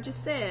Sarah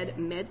just said,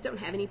 meds don't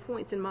have any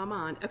points in my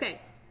mind. Okay,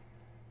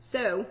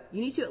 so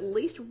you need to at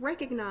least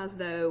recognize,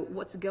 though,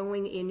 what's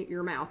going in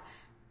your mouth.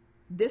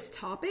 This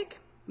topic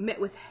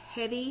met with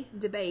heavy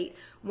debate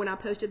when I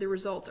posted the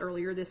results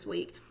earlier this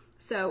week.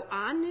 So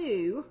I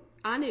knew,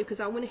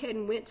 because I went ahead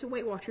and went to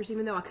Weight Watchers,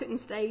 even though I couldn't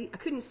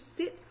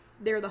sit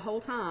there the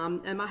whole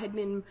time. I had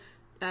been,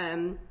 what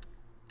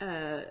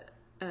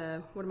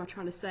am I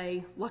trying to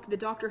say? Like the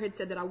doctor had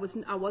said that I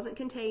wasn't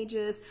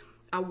contagious.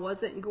 I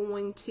wasn't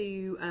going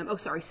to, oh,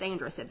 sorry,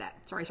 Sandra said that.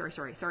 Sorry,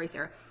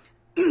 Sarah.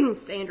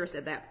 Sandra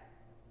said that.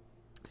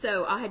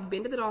 So I had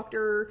been to the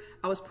doctor.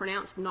 I was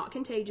pronounced not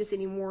contagious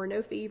anymore,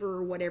 no fever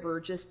or whatever,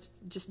 just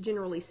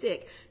generally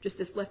sick, just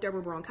this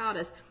leftover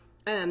bronchitis.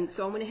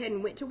 So I went ahead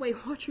and went to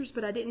Weight Watchers,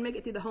 but I didn't make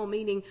it through the whole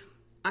meeting.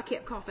 I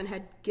kept coughing,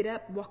 had get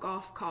up, walk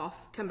off,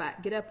 cough, come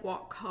back, get up,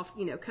 walk, cough,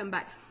 you know, come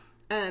back.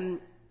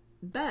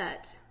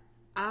 But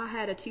I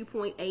had a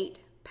 2.8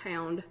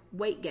 pound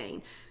weight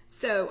gain.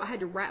 So I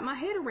had to wrap my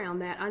head around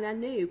that, and I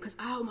knew, because,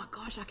 oh my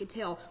gosh, I could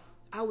tell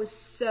I was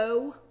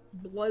so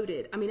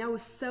bloated. I mean, I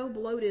was so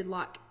bloated,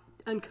 like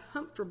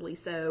uncomfortably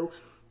so,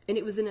 and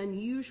it was an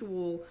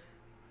unusual,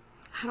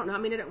 I don't know, I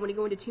mean, I don't want to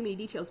go into too many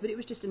details, but it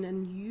was just an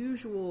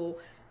unusual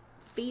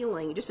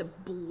feeling, just a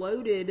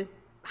bloated,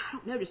 I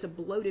don't know, just a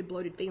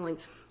bloated feeling.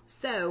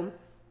 So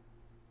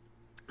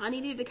I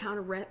needed to kind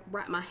of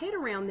wrap my head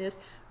around this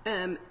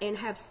and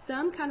have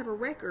some kind of a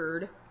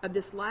record of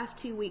this last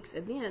 2 weeks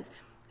events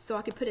so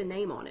I could put a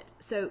name on it.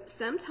 So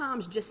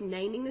sometimes just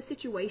naming the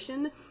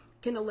situation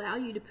can allow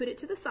you to put it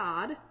to the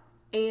side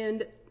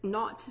and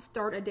not to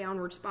start a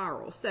downward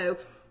spiral. So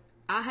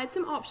I had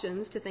some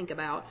options to think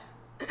about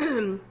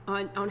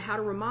on how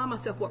to remind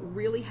myself what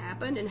really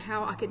happened and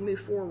how I could move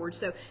forward.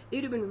 So it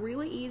would have been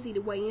really easy to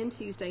weigh in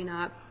Tuesday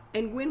night.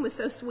 And Gwen was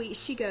so sweet.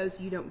 She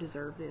goes, "You don't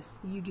deserve this.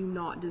 You do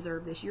not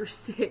deserve this. You're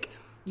sick.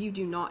 You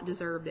do not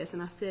deserve this."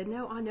 And I said,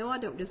 "No, I know I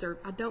don't deserve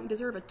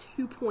a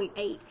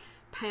 2.8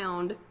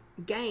 pound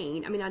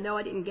gain. I mean, I know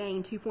I didn't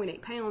gain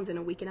 2.8 pounds in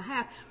a week and a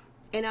half."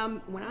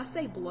 And when I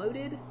say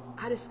bloated,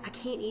 I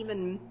can't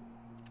even,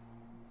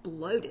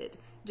 bloated,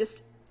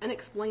 just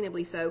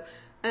unexplainably so.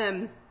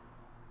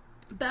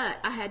 But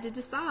I had to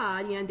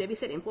decide, you know, and Debbie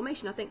said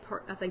inflammation. I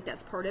think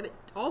that's part of it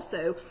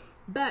also.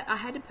 But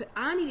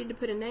I needed to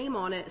put a name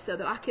on it so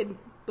that I could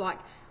like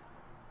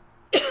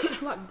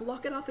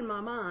block it off in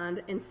my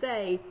mind and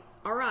say,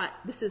 all right,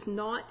 this is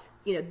not,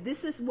 you know,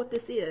 this is what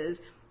this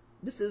is.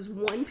 This is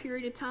one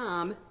period of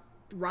time.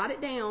 Write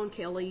it down,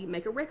 Kelly,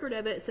 make a record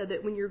of it so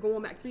that when you're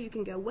going back through, you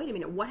can go, wait a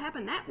minute, what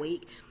happened that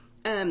week?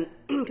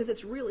 Because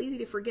it's real easy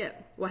to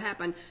forget what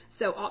happened.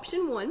 So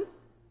option one,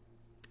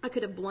 I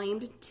could have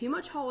blamed too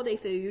much holiday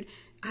food.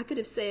 I could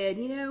have said,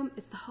 you know,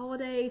 it's the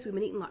holidays, we've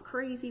been eating like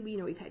crazy,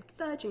 we've had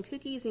fudge and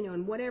cookies, you know,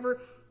 and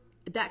whatever.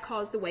 That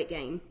caused the weight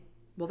gain.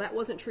 Well, that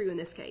wasn't true in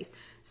this case.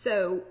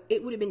 So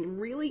it would have been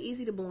really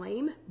easy to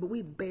blame, but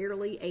we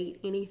barely ate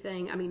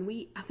anything. I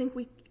mean, I think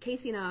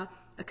Casey and I,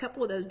 a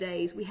couple of those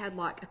days, we had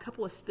like a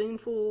couple of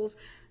spoonfuls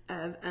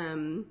of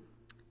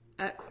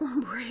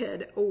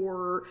cornbread,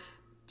 or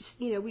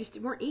just, you know, we just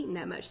weren't eating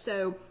that much.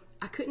 So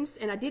I couldn't,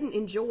 and I didn't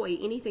enjoy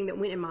anything that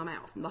went in my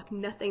mouth, like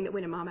nothing that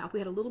went in my mouth. We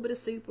had a little bit of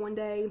soup one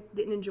day,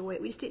 didn't enjoy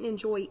it. We just didn't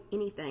enjoy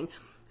anything.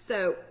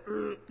 So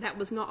that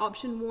was not,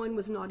 option one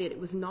was not it. It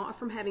was not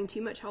from having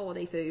too much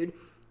holiday food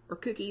or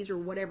cookies or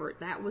whatever.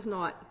 That was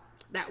not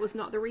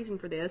the reason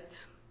for this.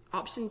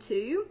 Option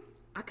two,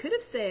 I could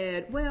have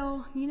said,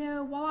 well, you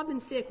know, while I've been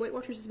sick, Weight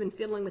Watchers has been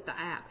fiddling with the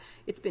app.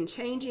 It's been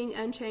changing,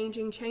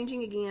 unchanging,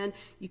 changing again.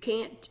 You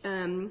can't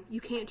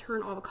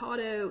turn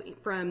avocado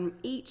from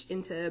each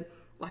into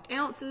like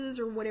ounces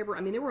or whatever.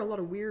 I mean, there were a lot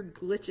of weird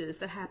glitches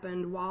that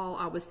happened while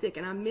I was sick,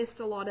 and I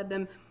missed a lot of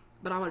them,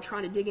 but I'm going to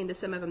try to dig into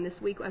some of them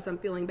this week as I'm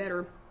feeling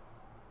better.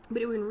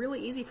 But it would have been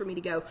really easy for me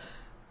to go,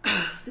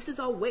 this is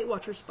all Weight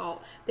Watchers'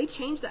 fault. They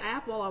changed the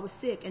app while I was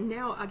sick, and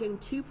now I gained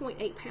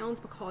 2.8 pounds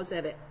because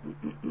of it.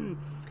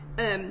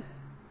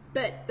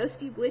 But those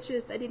few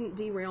glitches, they didn't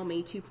derail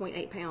me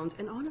 2.8 pounds.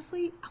 And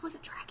honestly, I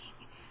wasn't tracking.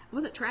 I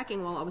wasn't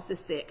tracking while I was this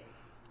sick.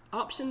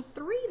 Option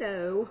 3,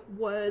 though,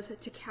 was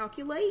to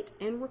calculate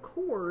and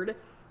record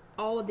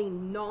all of the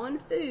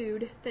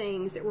non-food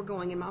things that were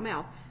going in my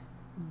mouth.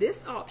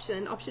 This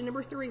option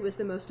number 3, was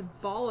the most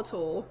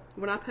volatile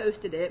when I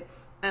posted it.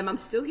 I'm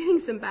still getting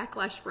some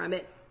backlash from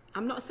it.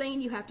 I'm not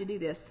saying you have to do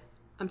this.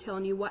 I'm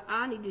telling you what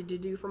I needed to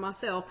do for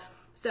myself.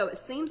 So it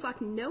seems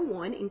like no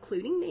one,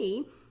 including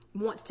me,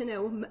 wants to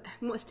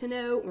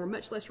know or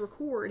much less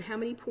record how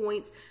many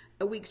points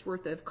a week's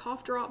worth of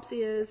cough drops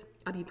is,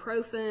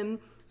 ibuprofen,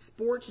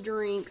 sports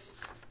drinks,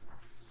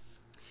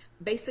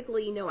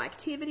 basically no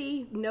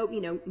activity.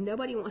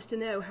 Nobody wants to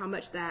know how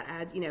much that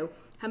adds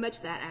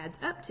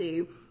up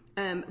to.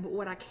 But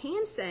what I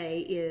can say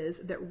is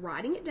that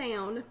writing it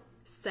down,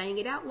 saying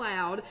it out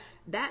loud,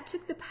 that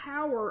took the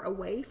power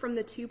away from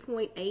the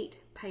 2.8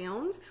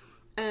 pounds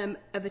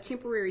of a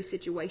temporary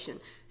situation.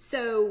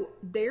 So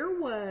there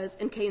was,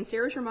 and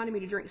Sarah's reminded me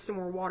to drink some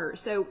more water.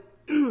 So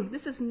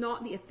this is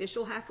not the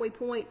official halfway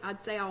point. I'd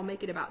say I'll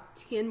make it about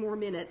 10 more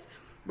minutes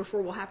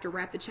before we'll have to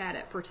wrap the chat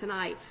up for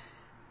tonight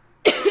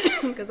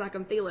because I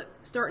can feel it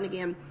starting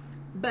again.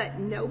 But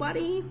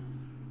nobody,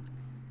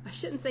 I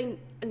shouldn't say,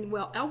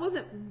 well, I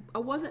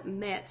wasn't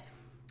met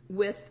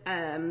with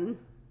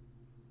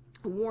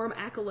warm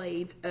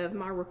accolades of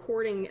my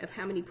recording of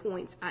how many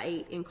points I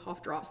ate in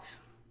cough drops.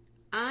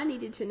 I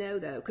needed to know,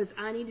 though, because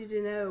I needed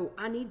to know,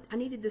 I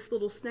needed this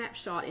little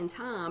snapshot in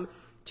time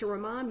to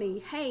remind me,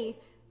 hey,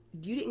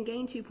 you didn't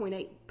gain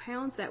 2.8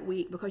 pounds that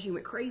week because you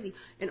went crazy.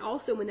 And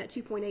also, when that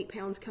 2.8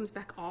 pounds comes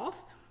back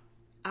off,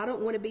 I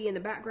don't want to be in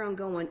the background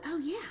going, oh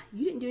yeah,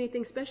 you didn't do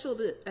anything special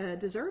to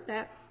deserve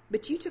that,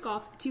 but you took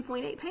off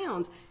 2.8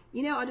 pounds.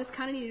 I just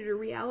kind of needed a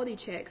reality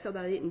check so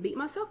that I didn't beat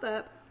myself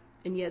up.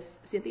 And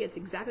yes, Cynthia, it's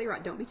exactly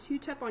right. Don't be too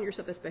tough on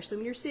yourself, especially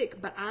when you're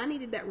sick. But I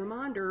needed that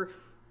reminder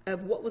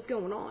of what was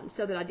going on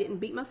so that I didn't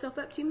beat myself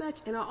up too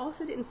much. And I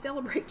also didn't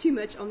celebrate too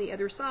much on the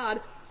other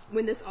side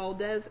when this all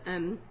does,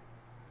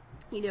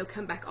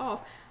 come back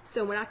off.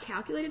 So when I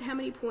calculated how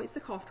many points the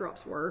cough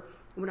drops were,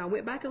 when I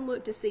went back and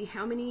looked to see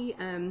how many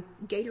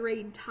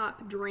Gatorade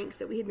type drinks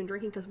that we had been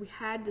drinking, because you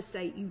had to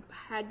stay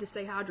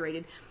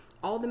hydrated.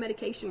 All the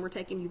medication we're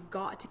taking, you've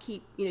got to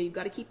keep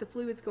the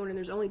fluids going, and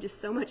there's only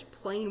just so much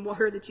plain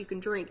water that you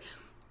can drink,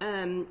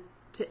 and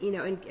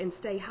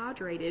stay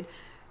hydrated.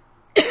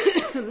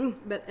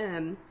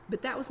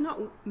 But that was not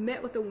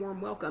met with a warm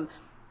welcome.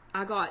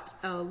 I got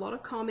a lot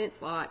of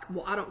comments like,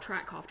 well, I don't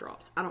track cough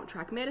drops. I don't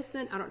track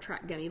medicine. I don't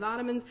track gummy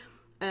vitamins.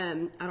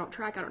 I don't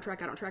track.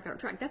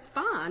 That's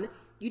fine.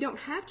 You don't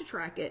have to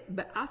track it,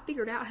 but I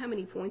figured out how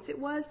many points it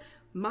was.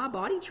 My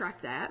body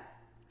tracked that.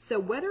 So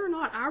whether or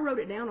not I wrote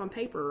it down on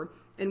paper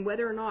and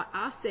whether or not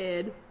I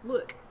said,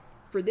 look,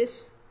 for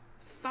this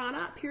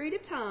finite period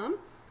of time,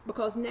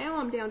 because now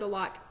I'm down to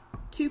like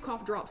 2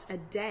 cough drops a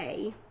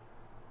day.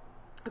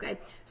 Okay,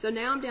 so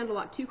now I'm down to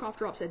like 2 cough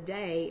drops a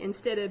day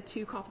instead of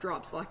 2 cough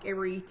drops like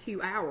every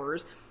 2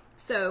 hours.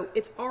 So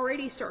it's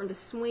already starting to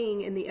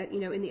swing in the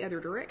in the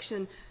other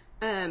direction.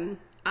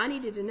 I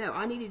needed to know.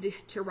 I needed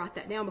to write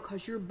that down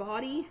because your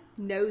body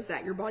knows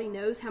that. Your body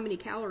knows how many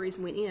calories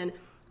went in,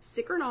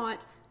 sick or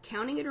not,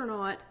 counting it or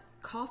not,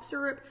 cough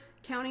syrup,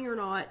 counting or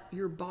not,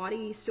 your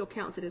body still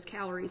counts it as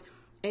calories.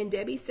 And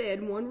Debbie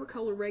said 1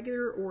 Ricola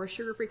regular or a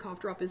sugar-free cough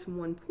drop is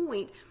 1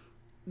 point.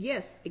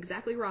 Yes,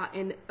 exactly right.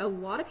 And a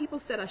lot of people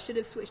said I should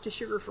have switched to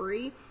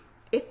sugar-free.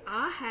 If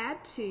I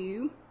had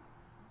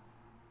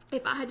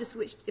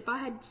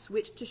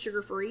switched to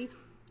sugar-free,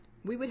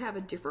 we would have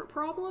a different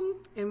problem,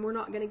 and we're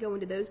not going to go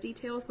into those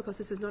details because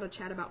this is not a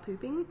chat about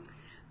pooping.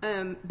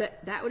 But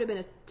that would have been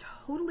a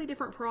totally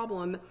different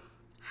problem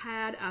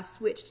had I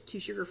switched to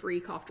sugar-free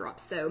cough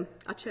drops. So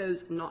I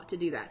chose not to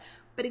do that.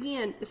 But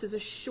again, this is a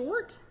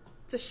short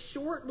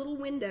little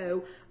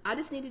window. I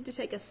just needed to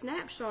take a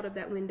snapshot of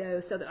that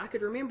window so that I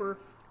could remember,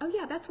 oh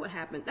yeah, that's what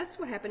happened. That's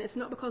what happened. It's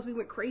not because we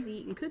went crazy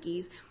eating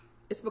cookies.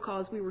 It's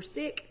because we were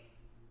sick,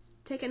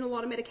 taking a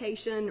lot of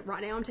medication.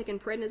 Right now I'm taking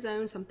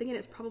prednisone, so I'm thinking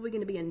it's probably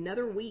going to be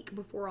another week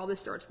before all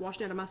this starts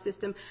washing out of my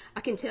system.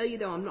 I can tell you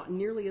though, I'm not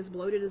nearly as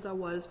bloated as I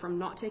was from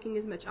not taking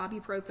as much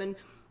ibuprofen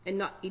and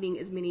not eating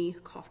as many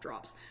cough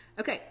drops.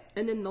 Okay,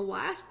 and then the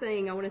last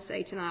thing I want to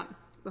say tonight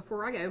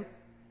before I go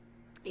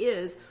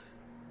is,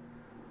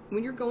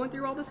 when you're going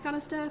through all this kind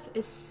of stuff,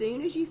 as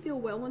soon as you feel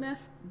well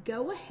enough,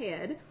 go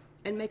ahead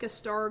and make a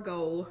STAR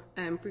goal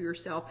for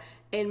yourself.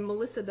 And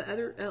Melissa,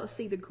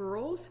 the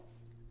girls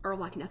are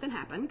like nothing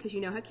happened, because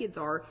you know how kids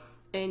are.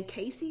 And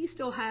Casey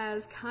still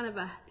has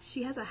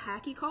she has a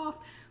hacky cough,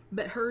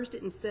 but hers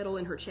didn't settle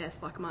in her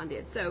chest like mine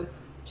did. So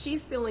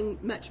she's feeling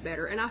much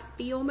better, and I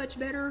feel much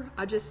better.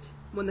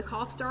 When the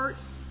cough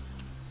starts,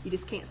 you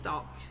just can't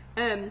stop.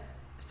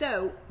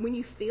 So when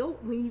you feel,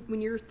 when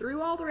you're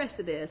through all the rest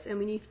of this, and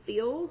when you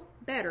feel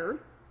better,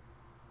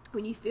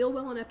 when you feel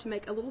well enough to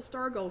make a little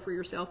star goal for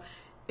yourself,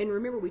 and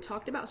remember, we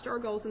talked about star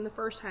goals in the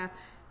first half.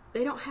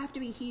 They don't have to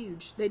be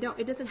huge.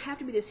 It doesn't have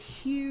to be this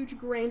huge,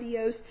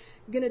 grandiose,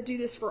 gonna do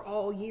this for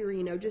all year,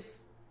 you know,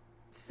 just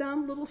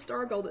some little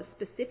star goal that's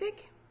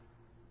specific.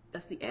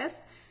 That's the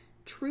S,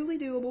 truly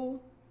doable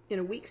in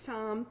a week's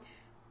time,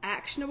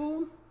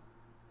 actionable,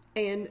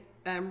 and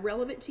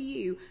relevant to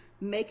you.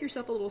 Make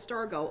yourself a little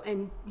star goal.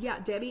 And yeah,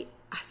 Debbie,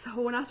 so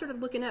when I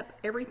started looking up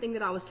everything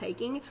that I was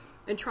taking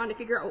and trying to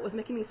figure out what was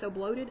making me so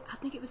bloated, I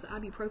think it was the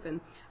ibuprofen.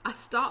 I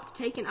stopped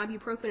taking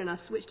ibuprofen and I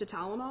switched to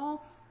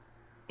Tylenol,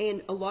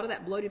 and a lot of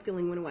that bloated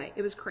feeling went away.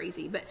 It was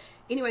crazy. But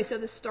anyway, so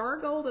the star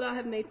goal that I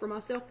have made for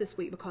myself this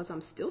week, because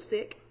I'm still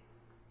sick,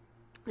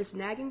 this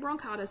nagging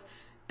bronchitis,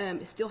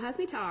 it still has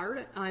me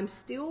tired. I'm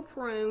still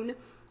prone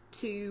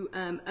to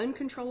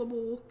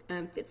uncontrollable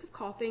fits of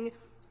coughing.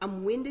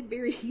 I'm winded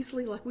very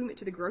easily. Like, we went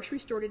to the grocery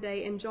store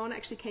today, and John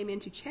actually came in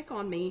to check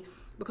on me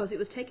because it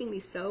was taking me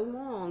so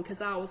long,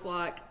 because I was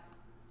like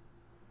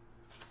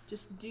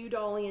just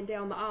doodling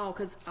down the aisle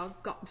because I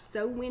got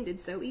so winded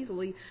so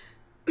easily.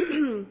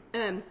 So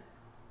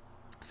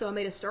I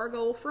made a star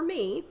goal for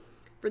me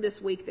for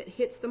this week that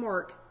hits the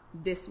mark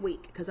this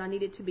week, because I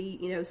need it to be,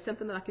 you know,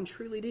 something that I can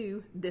truly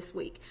do this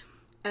week.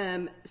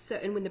 And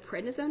when the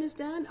prednisone is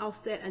done, I'll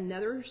set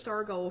another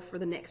star goal for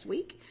the next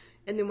week.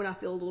 And then when I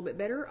feel a little bit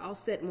better, I'll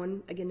set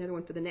another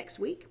one for the next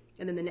week,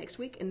 and then the next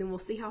week, and then we'll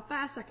see how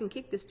fast I can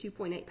kick this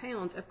 2.8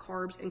 pounds of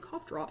carbs and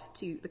cough drops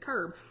to the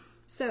curb.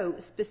 So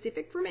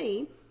specific for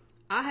me,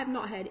 I have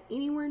not had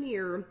anywhere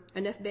near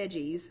enough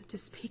veggies to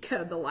speak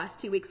of the last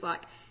 2 weeks,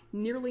 like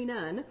nearly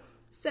none.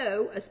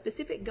 So a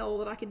specific goal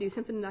that I could do,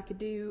 something that I could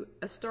do,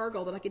 a star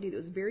goal that I could do that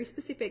was very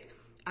specific.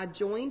 I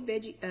joined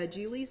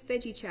Julie's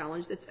Veggie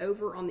Challenge that's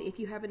over on the If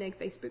You Have an Egg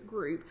Facebook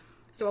group.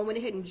 So I went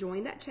ahead and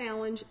joined that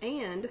challenge,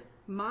 and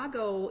my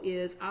goal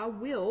is I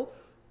will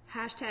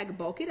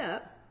 #bulk it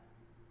up,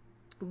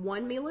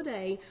 1 meal a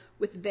day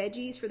with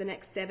veggies for the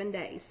next 7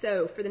 days.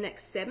 So for the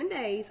next 7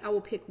 days, I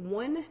will pick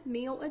 1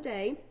 meal a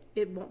day.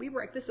 It won't be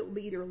breakfast. It will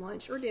be either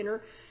lunch or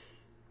dinner.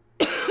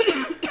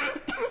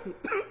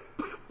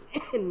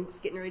 And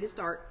it's getting ready to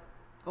start.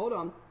 Hold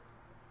on.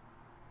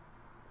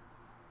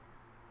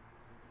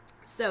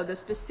 So the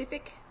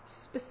specific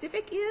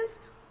is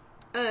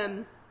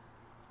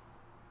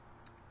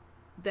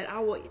that I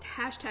will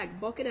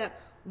 #bulk it up,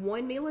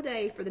 1 meal a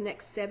day for the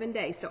next 7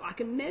 days. So I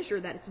can measure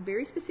that. It's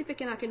very specific,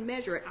 and I can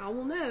measure it. I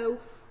will know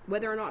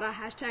whether or not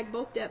I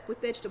 #bulked up with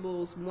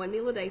vegetables 1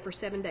 meal a day for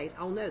 7 days.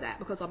 I'll know that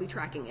because I'll be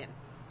tracking it.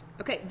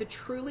 Okay, the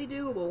truly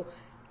doable.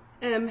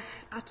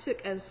 I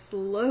took a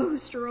slow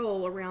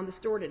stroll around the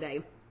store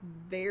today.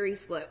 Very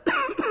slow.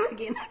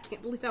 Again, I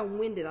can't believe how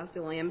winded I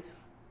still am.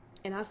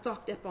 And I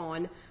stocked up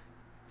on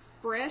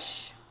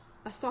fresh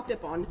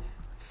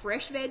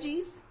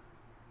veggies.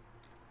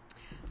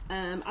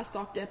 I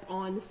stocked up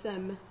on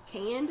some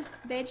canned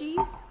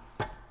veggies.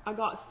 I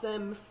got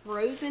some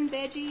frozen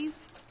veggies.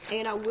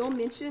 And I will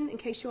mention, in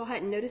case y'all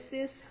hadn't noticed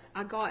this,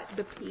 I got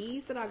the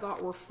peas that I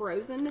got were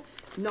frozen,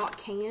 not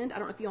canned. I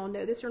don't know if y'all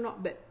know this or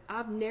not, but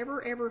I've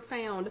never ever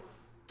found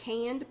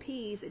canned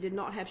peas that did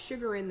not have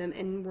sugar in them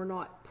and were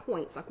not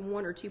points, like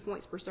 1 or 2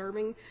 points per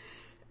serving.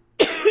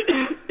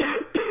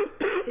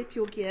 If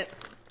you'll get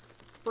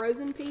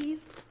frozen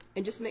peas,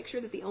 and just make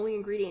sure that the only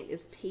ingredient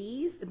is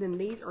peas, and then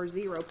these are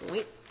 0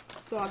 points.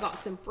 So I got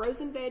some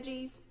frozen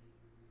veggies.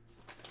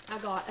 I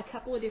got a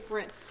couple of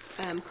different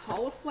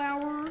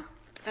cauliflower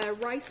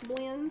rice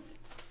blends.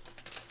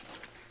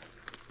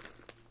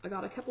 I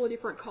got a couple of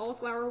different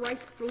cauliflower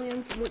rice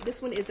blends.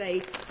 This one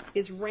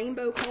is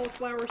rainbow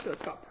cauliflower, so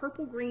it's got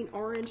purple, green,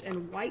 orange,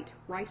 and white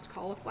riced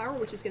cauliflower,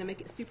 which is going to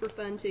make it super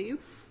fun too.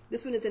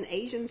 This one is an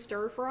Asian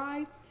stir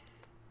fry.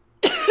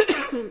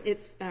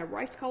 It's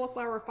riced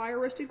cauliflower, fire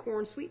roasted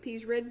corn, sweet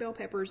peas, red bell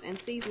peppers, and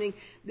seasoning.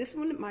 This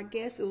one, my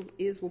guess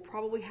is will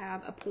probably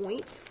have a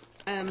point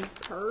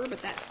per,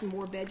 but that's some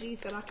more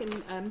veggies that I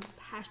can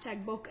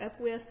 #bulk up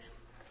with.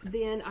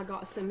 Then I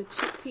got some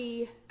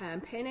chickpea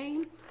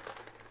penne,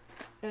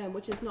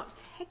 which is not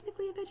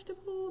technically a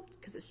vegetable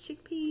because it's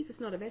chickpeas.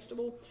 It's not a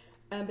vegetable.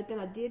 But then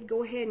I did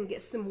go ahead and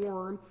get some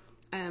more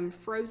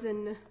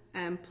frozen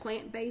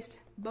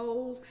plant-based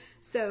bowls.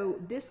 So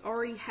this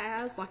already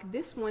has, like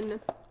this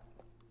one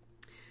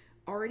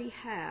already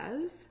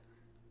has,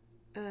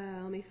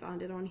 let me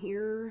find it on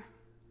here.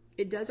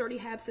 It does already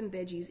have some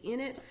veggies in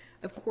it.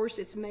 Of course,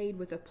 it's made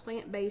with a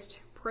plant-based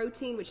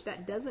protein, which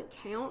that doesn't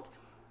count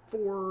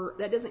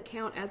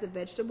as a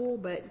vegetable,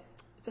 but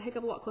it's a heck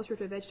of a lot closer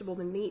to a vegetable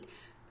than meat.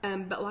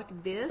 But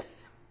like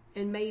this,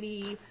 and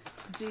maybe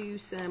do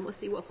some, let's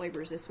see, what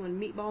flavor is this one?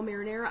 Meatball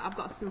marinara. I've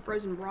got some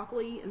frozen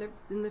broccoli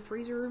in the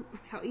freezer.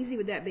 How easy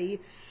would that be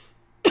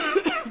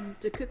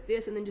to cook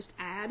this and then just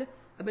add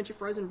a bunch of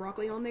frozen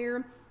broccoli on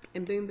there,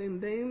 and boom, boom,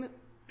 boom.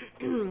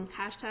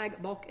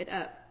 #bulk it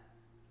up.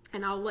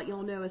 And I'll let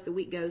y'all know as the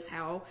week goes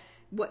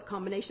what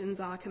combinations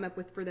I come up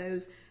with for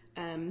those.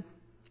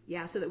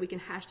 Yeah, so that we can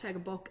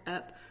 #bulk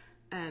up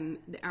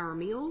our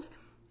meals.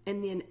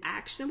 And then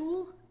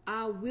actionable,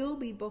 I will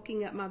be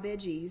bulking up my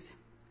veggies,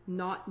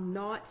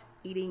 not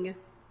eating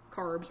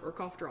carbs or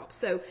cough drops.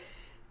 So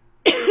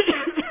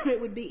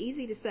it would be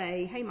easy to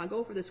say, hey, my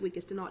goal for this week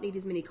is to not eat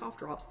as many cough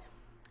drops.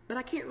 But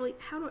I can't really,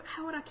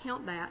 how would I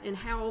count that? And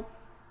how,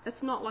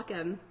 that's not like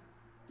a, you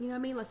know what I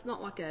mean? That's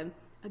not like a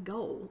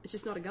goal. It's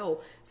just not a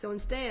goal. So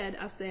instead,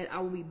 I said I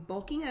will be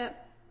bulking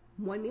up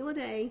 1 meal a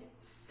day,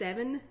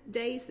 7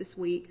 days this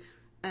week.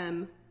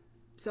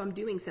 So I'm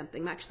doing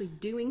something. I'm actually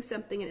doing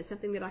something, and it's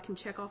something that I can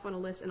check off on a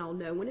list, and I'll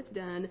know when it's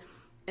done.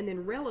 And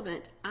then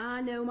relevant,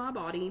 I know my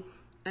body,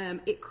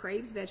 it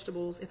craves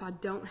vegetables. If I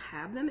don't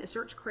have them, it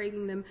starts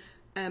craving them.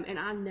 And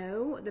I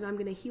know that I'm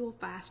going to heal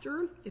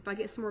faster if I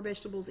get some more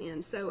vegetables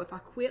in. So if I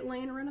quit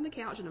laying around on the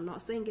couch, and I'm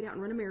not saying get out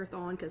and run a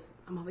marathon because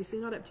I'm obviously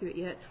not up to it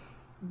yet,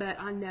 but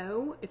I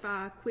know if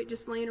I quit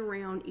just laying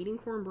around eating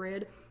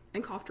cornbread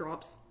and cough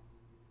drops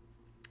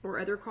or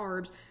other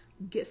carbs,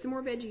 get some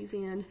more veggies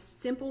in,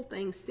 simple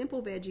things,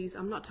 simple veggies.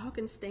 I'm not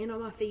talking stand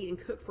on my feet and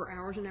cook for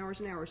hours and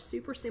hours and hours.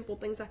 Super simple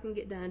things I can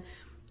get done.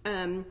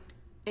 I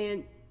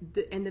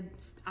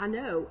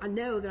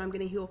know that I'm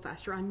going to heal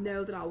faster. I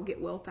know that I will get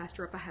well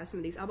faster if I have some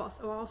of these. I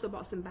also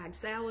bought some bagged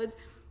salads,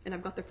 and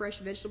I've got the fresh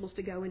vegetables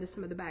to go into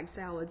some of the bagged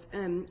salads.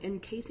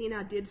 And Casey and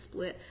I did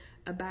split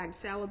a bagged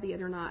salad the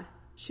other night.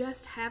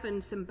 Just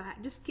having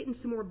just getting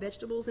some more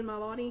vegetables in my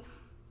body.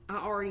 I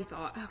already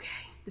thought,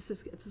 okay, this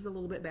is a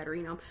little bit better.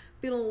 You know, I'm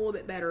feeling a little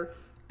bit better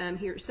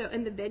here. So,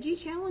 and the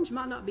veggie challenge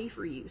might not be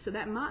for you. So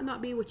that might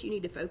not be what you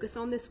need to focus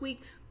on this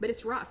week, but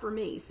it's right for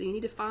me. So you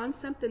need to find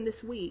something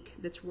this week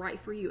that's right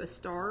for you, a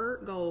star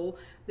goal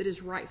that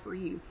is right for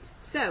you.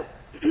 So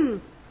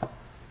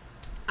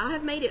I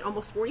have made it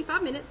almost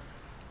 45 minutes.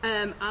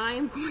 I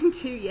am going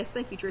to, yes,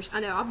 thank you, Trish. I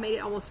know I've made it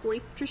almost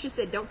 40. Trisha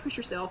said, don't push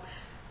yourself.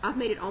 I've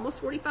made it almost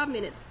 45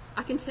 minutes.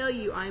 I can tell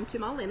you I am to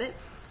my limit.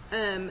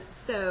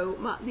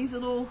 So these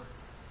little,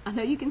 I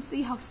know you can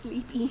see how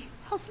sleepy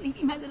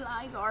my little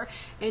eyes are.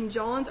 And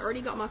John's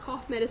already got my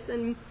cough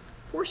medicine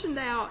portioned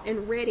out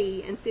and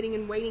ready and sitting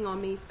and waiting on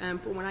me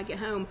for when I get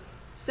home.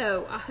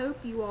 So I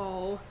hope you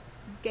all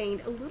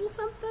gained a little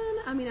something.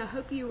 I mean, I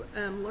hope you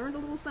learned a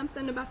little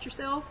something about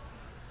yourself.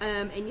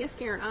 And yes,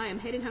 Karen, I am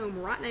heading home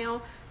right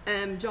now.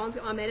 John's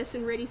got my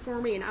medicine ready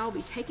for me, and I'll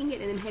be taking it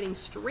and then heading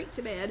straight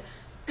to bed.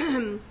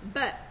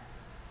 But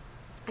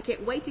I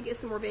can't wait to get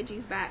some more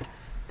veggies back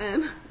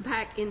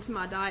into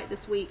my diet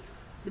this week.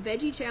 The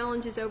veggie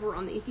challenge is over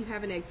on the If You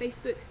Have an Egg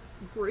Facebook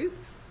group,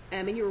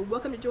 and you're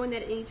welcome to join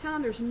that at any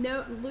time. There's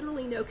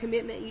literally no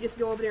commitment. You just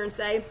go over there and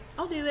say,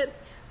 I'll do it.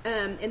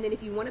 And then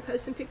if you want to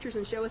post some pictures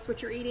and show us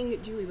what you're eating,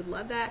 Julie would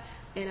love that.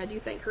 And I do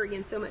thank her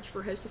again so much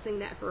for hostessing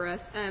that for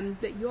us.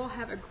 But you all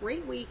have a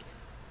great week.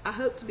 I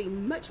hope to be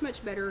much,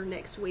 much better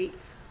next week.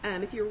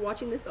 If you're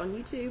watching this on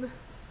YouTube,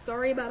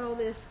 sorry about all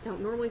this.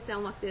 Don't normally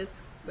sound like this,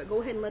 but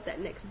go ahead and let that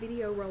next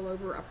video roll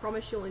over. I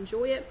promise you'll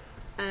enjoy it.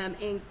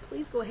 And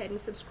please go ahead and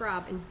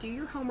subscribe and do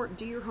your homework,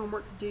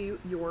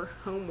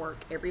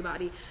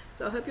 everybody.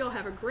 So I hope you all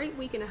have a great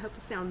week, and I hope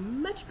to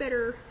sound much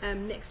better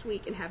next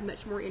week and have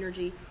much more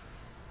energy.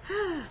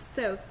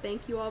 So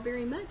thank you all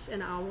very much,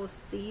 and I will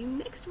see you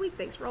next week.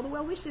 Thanks for all the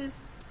well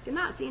wishes. Good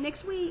night. See you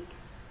next week.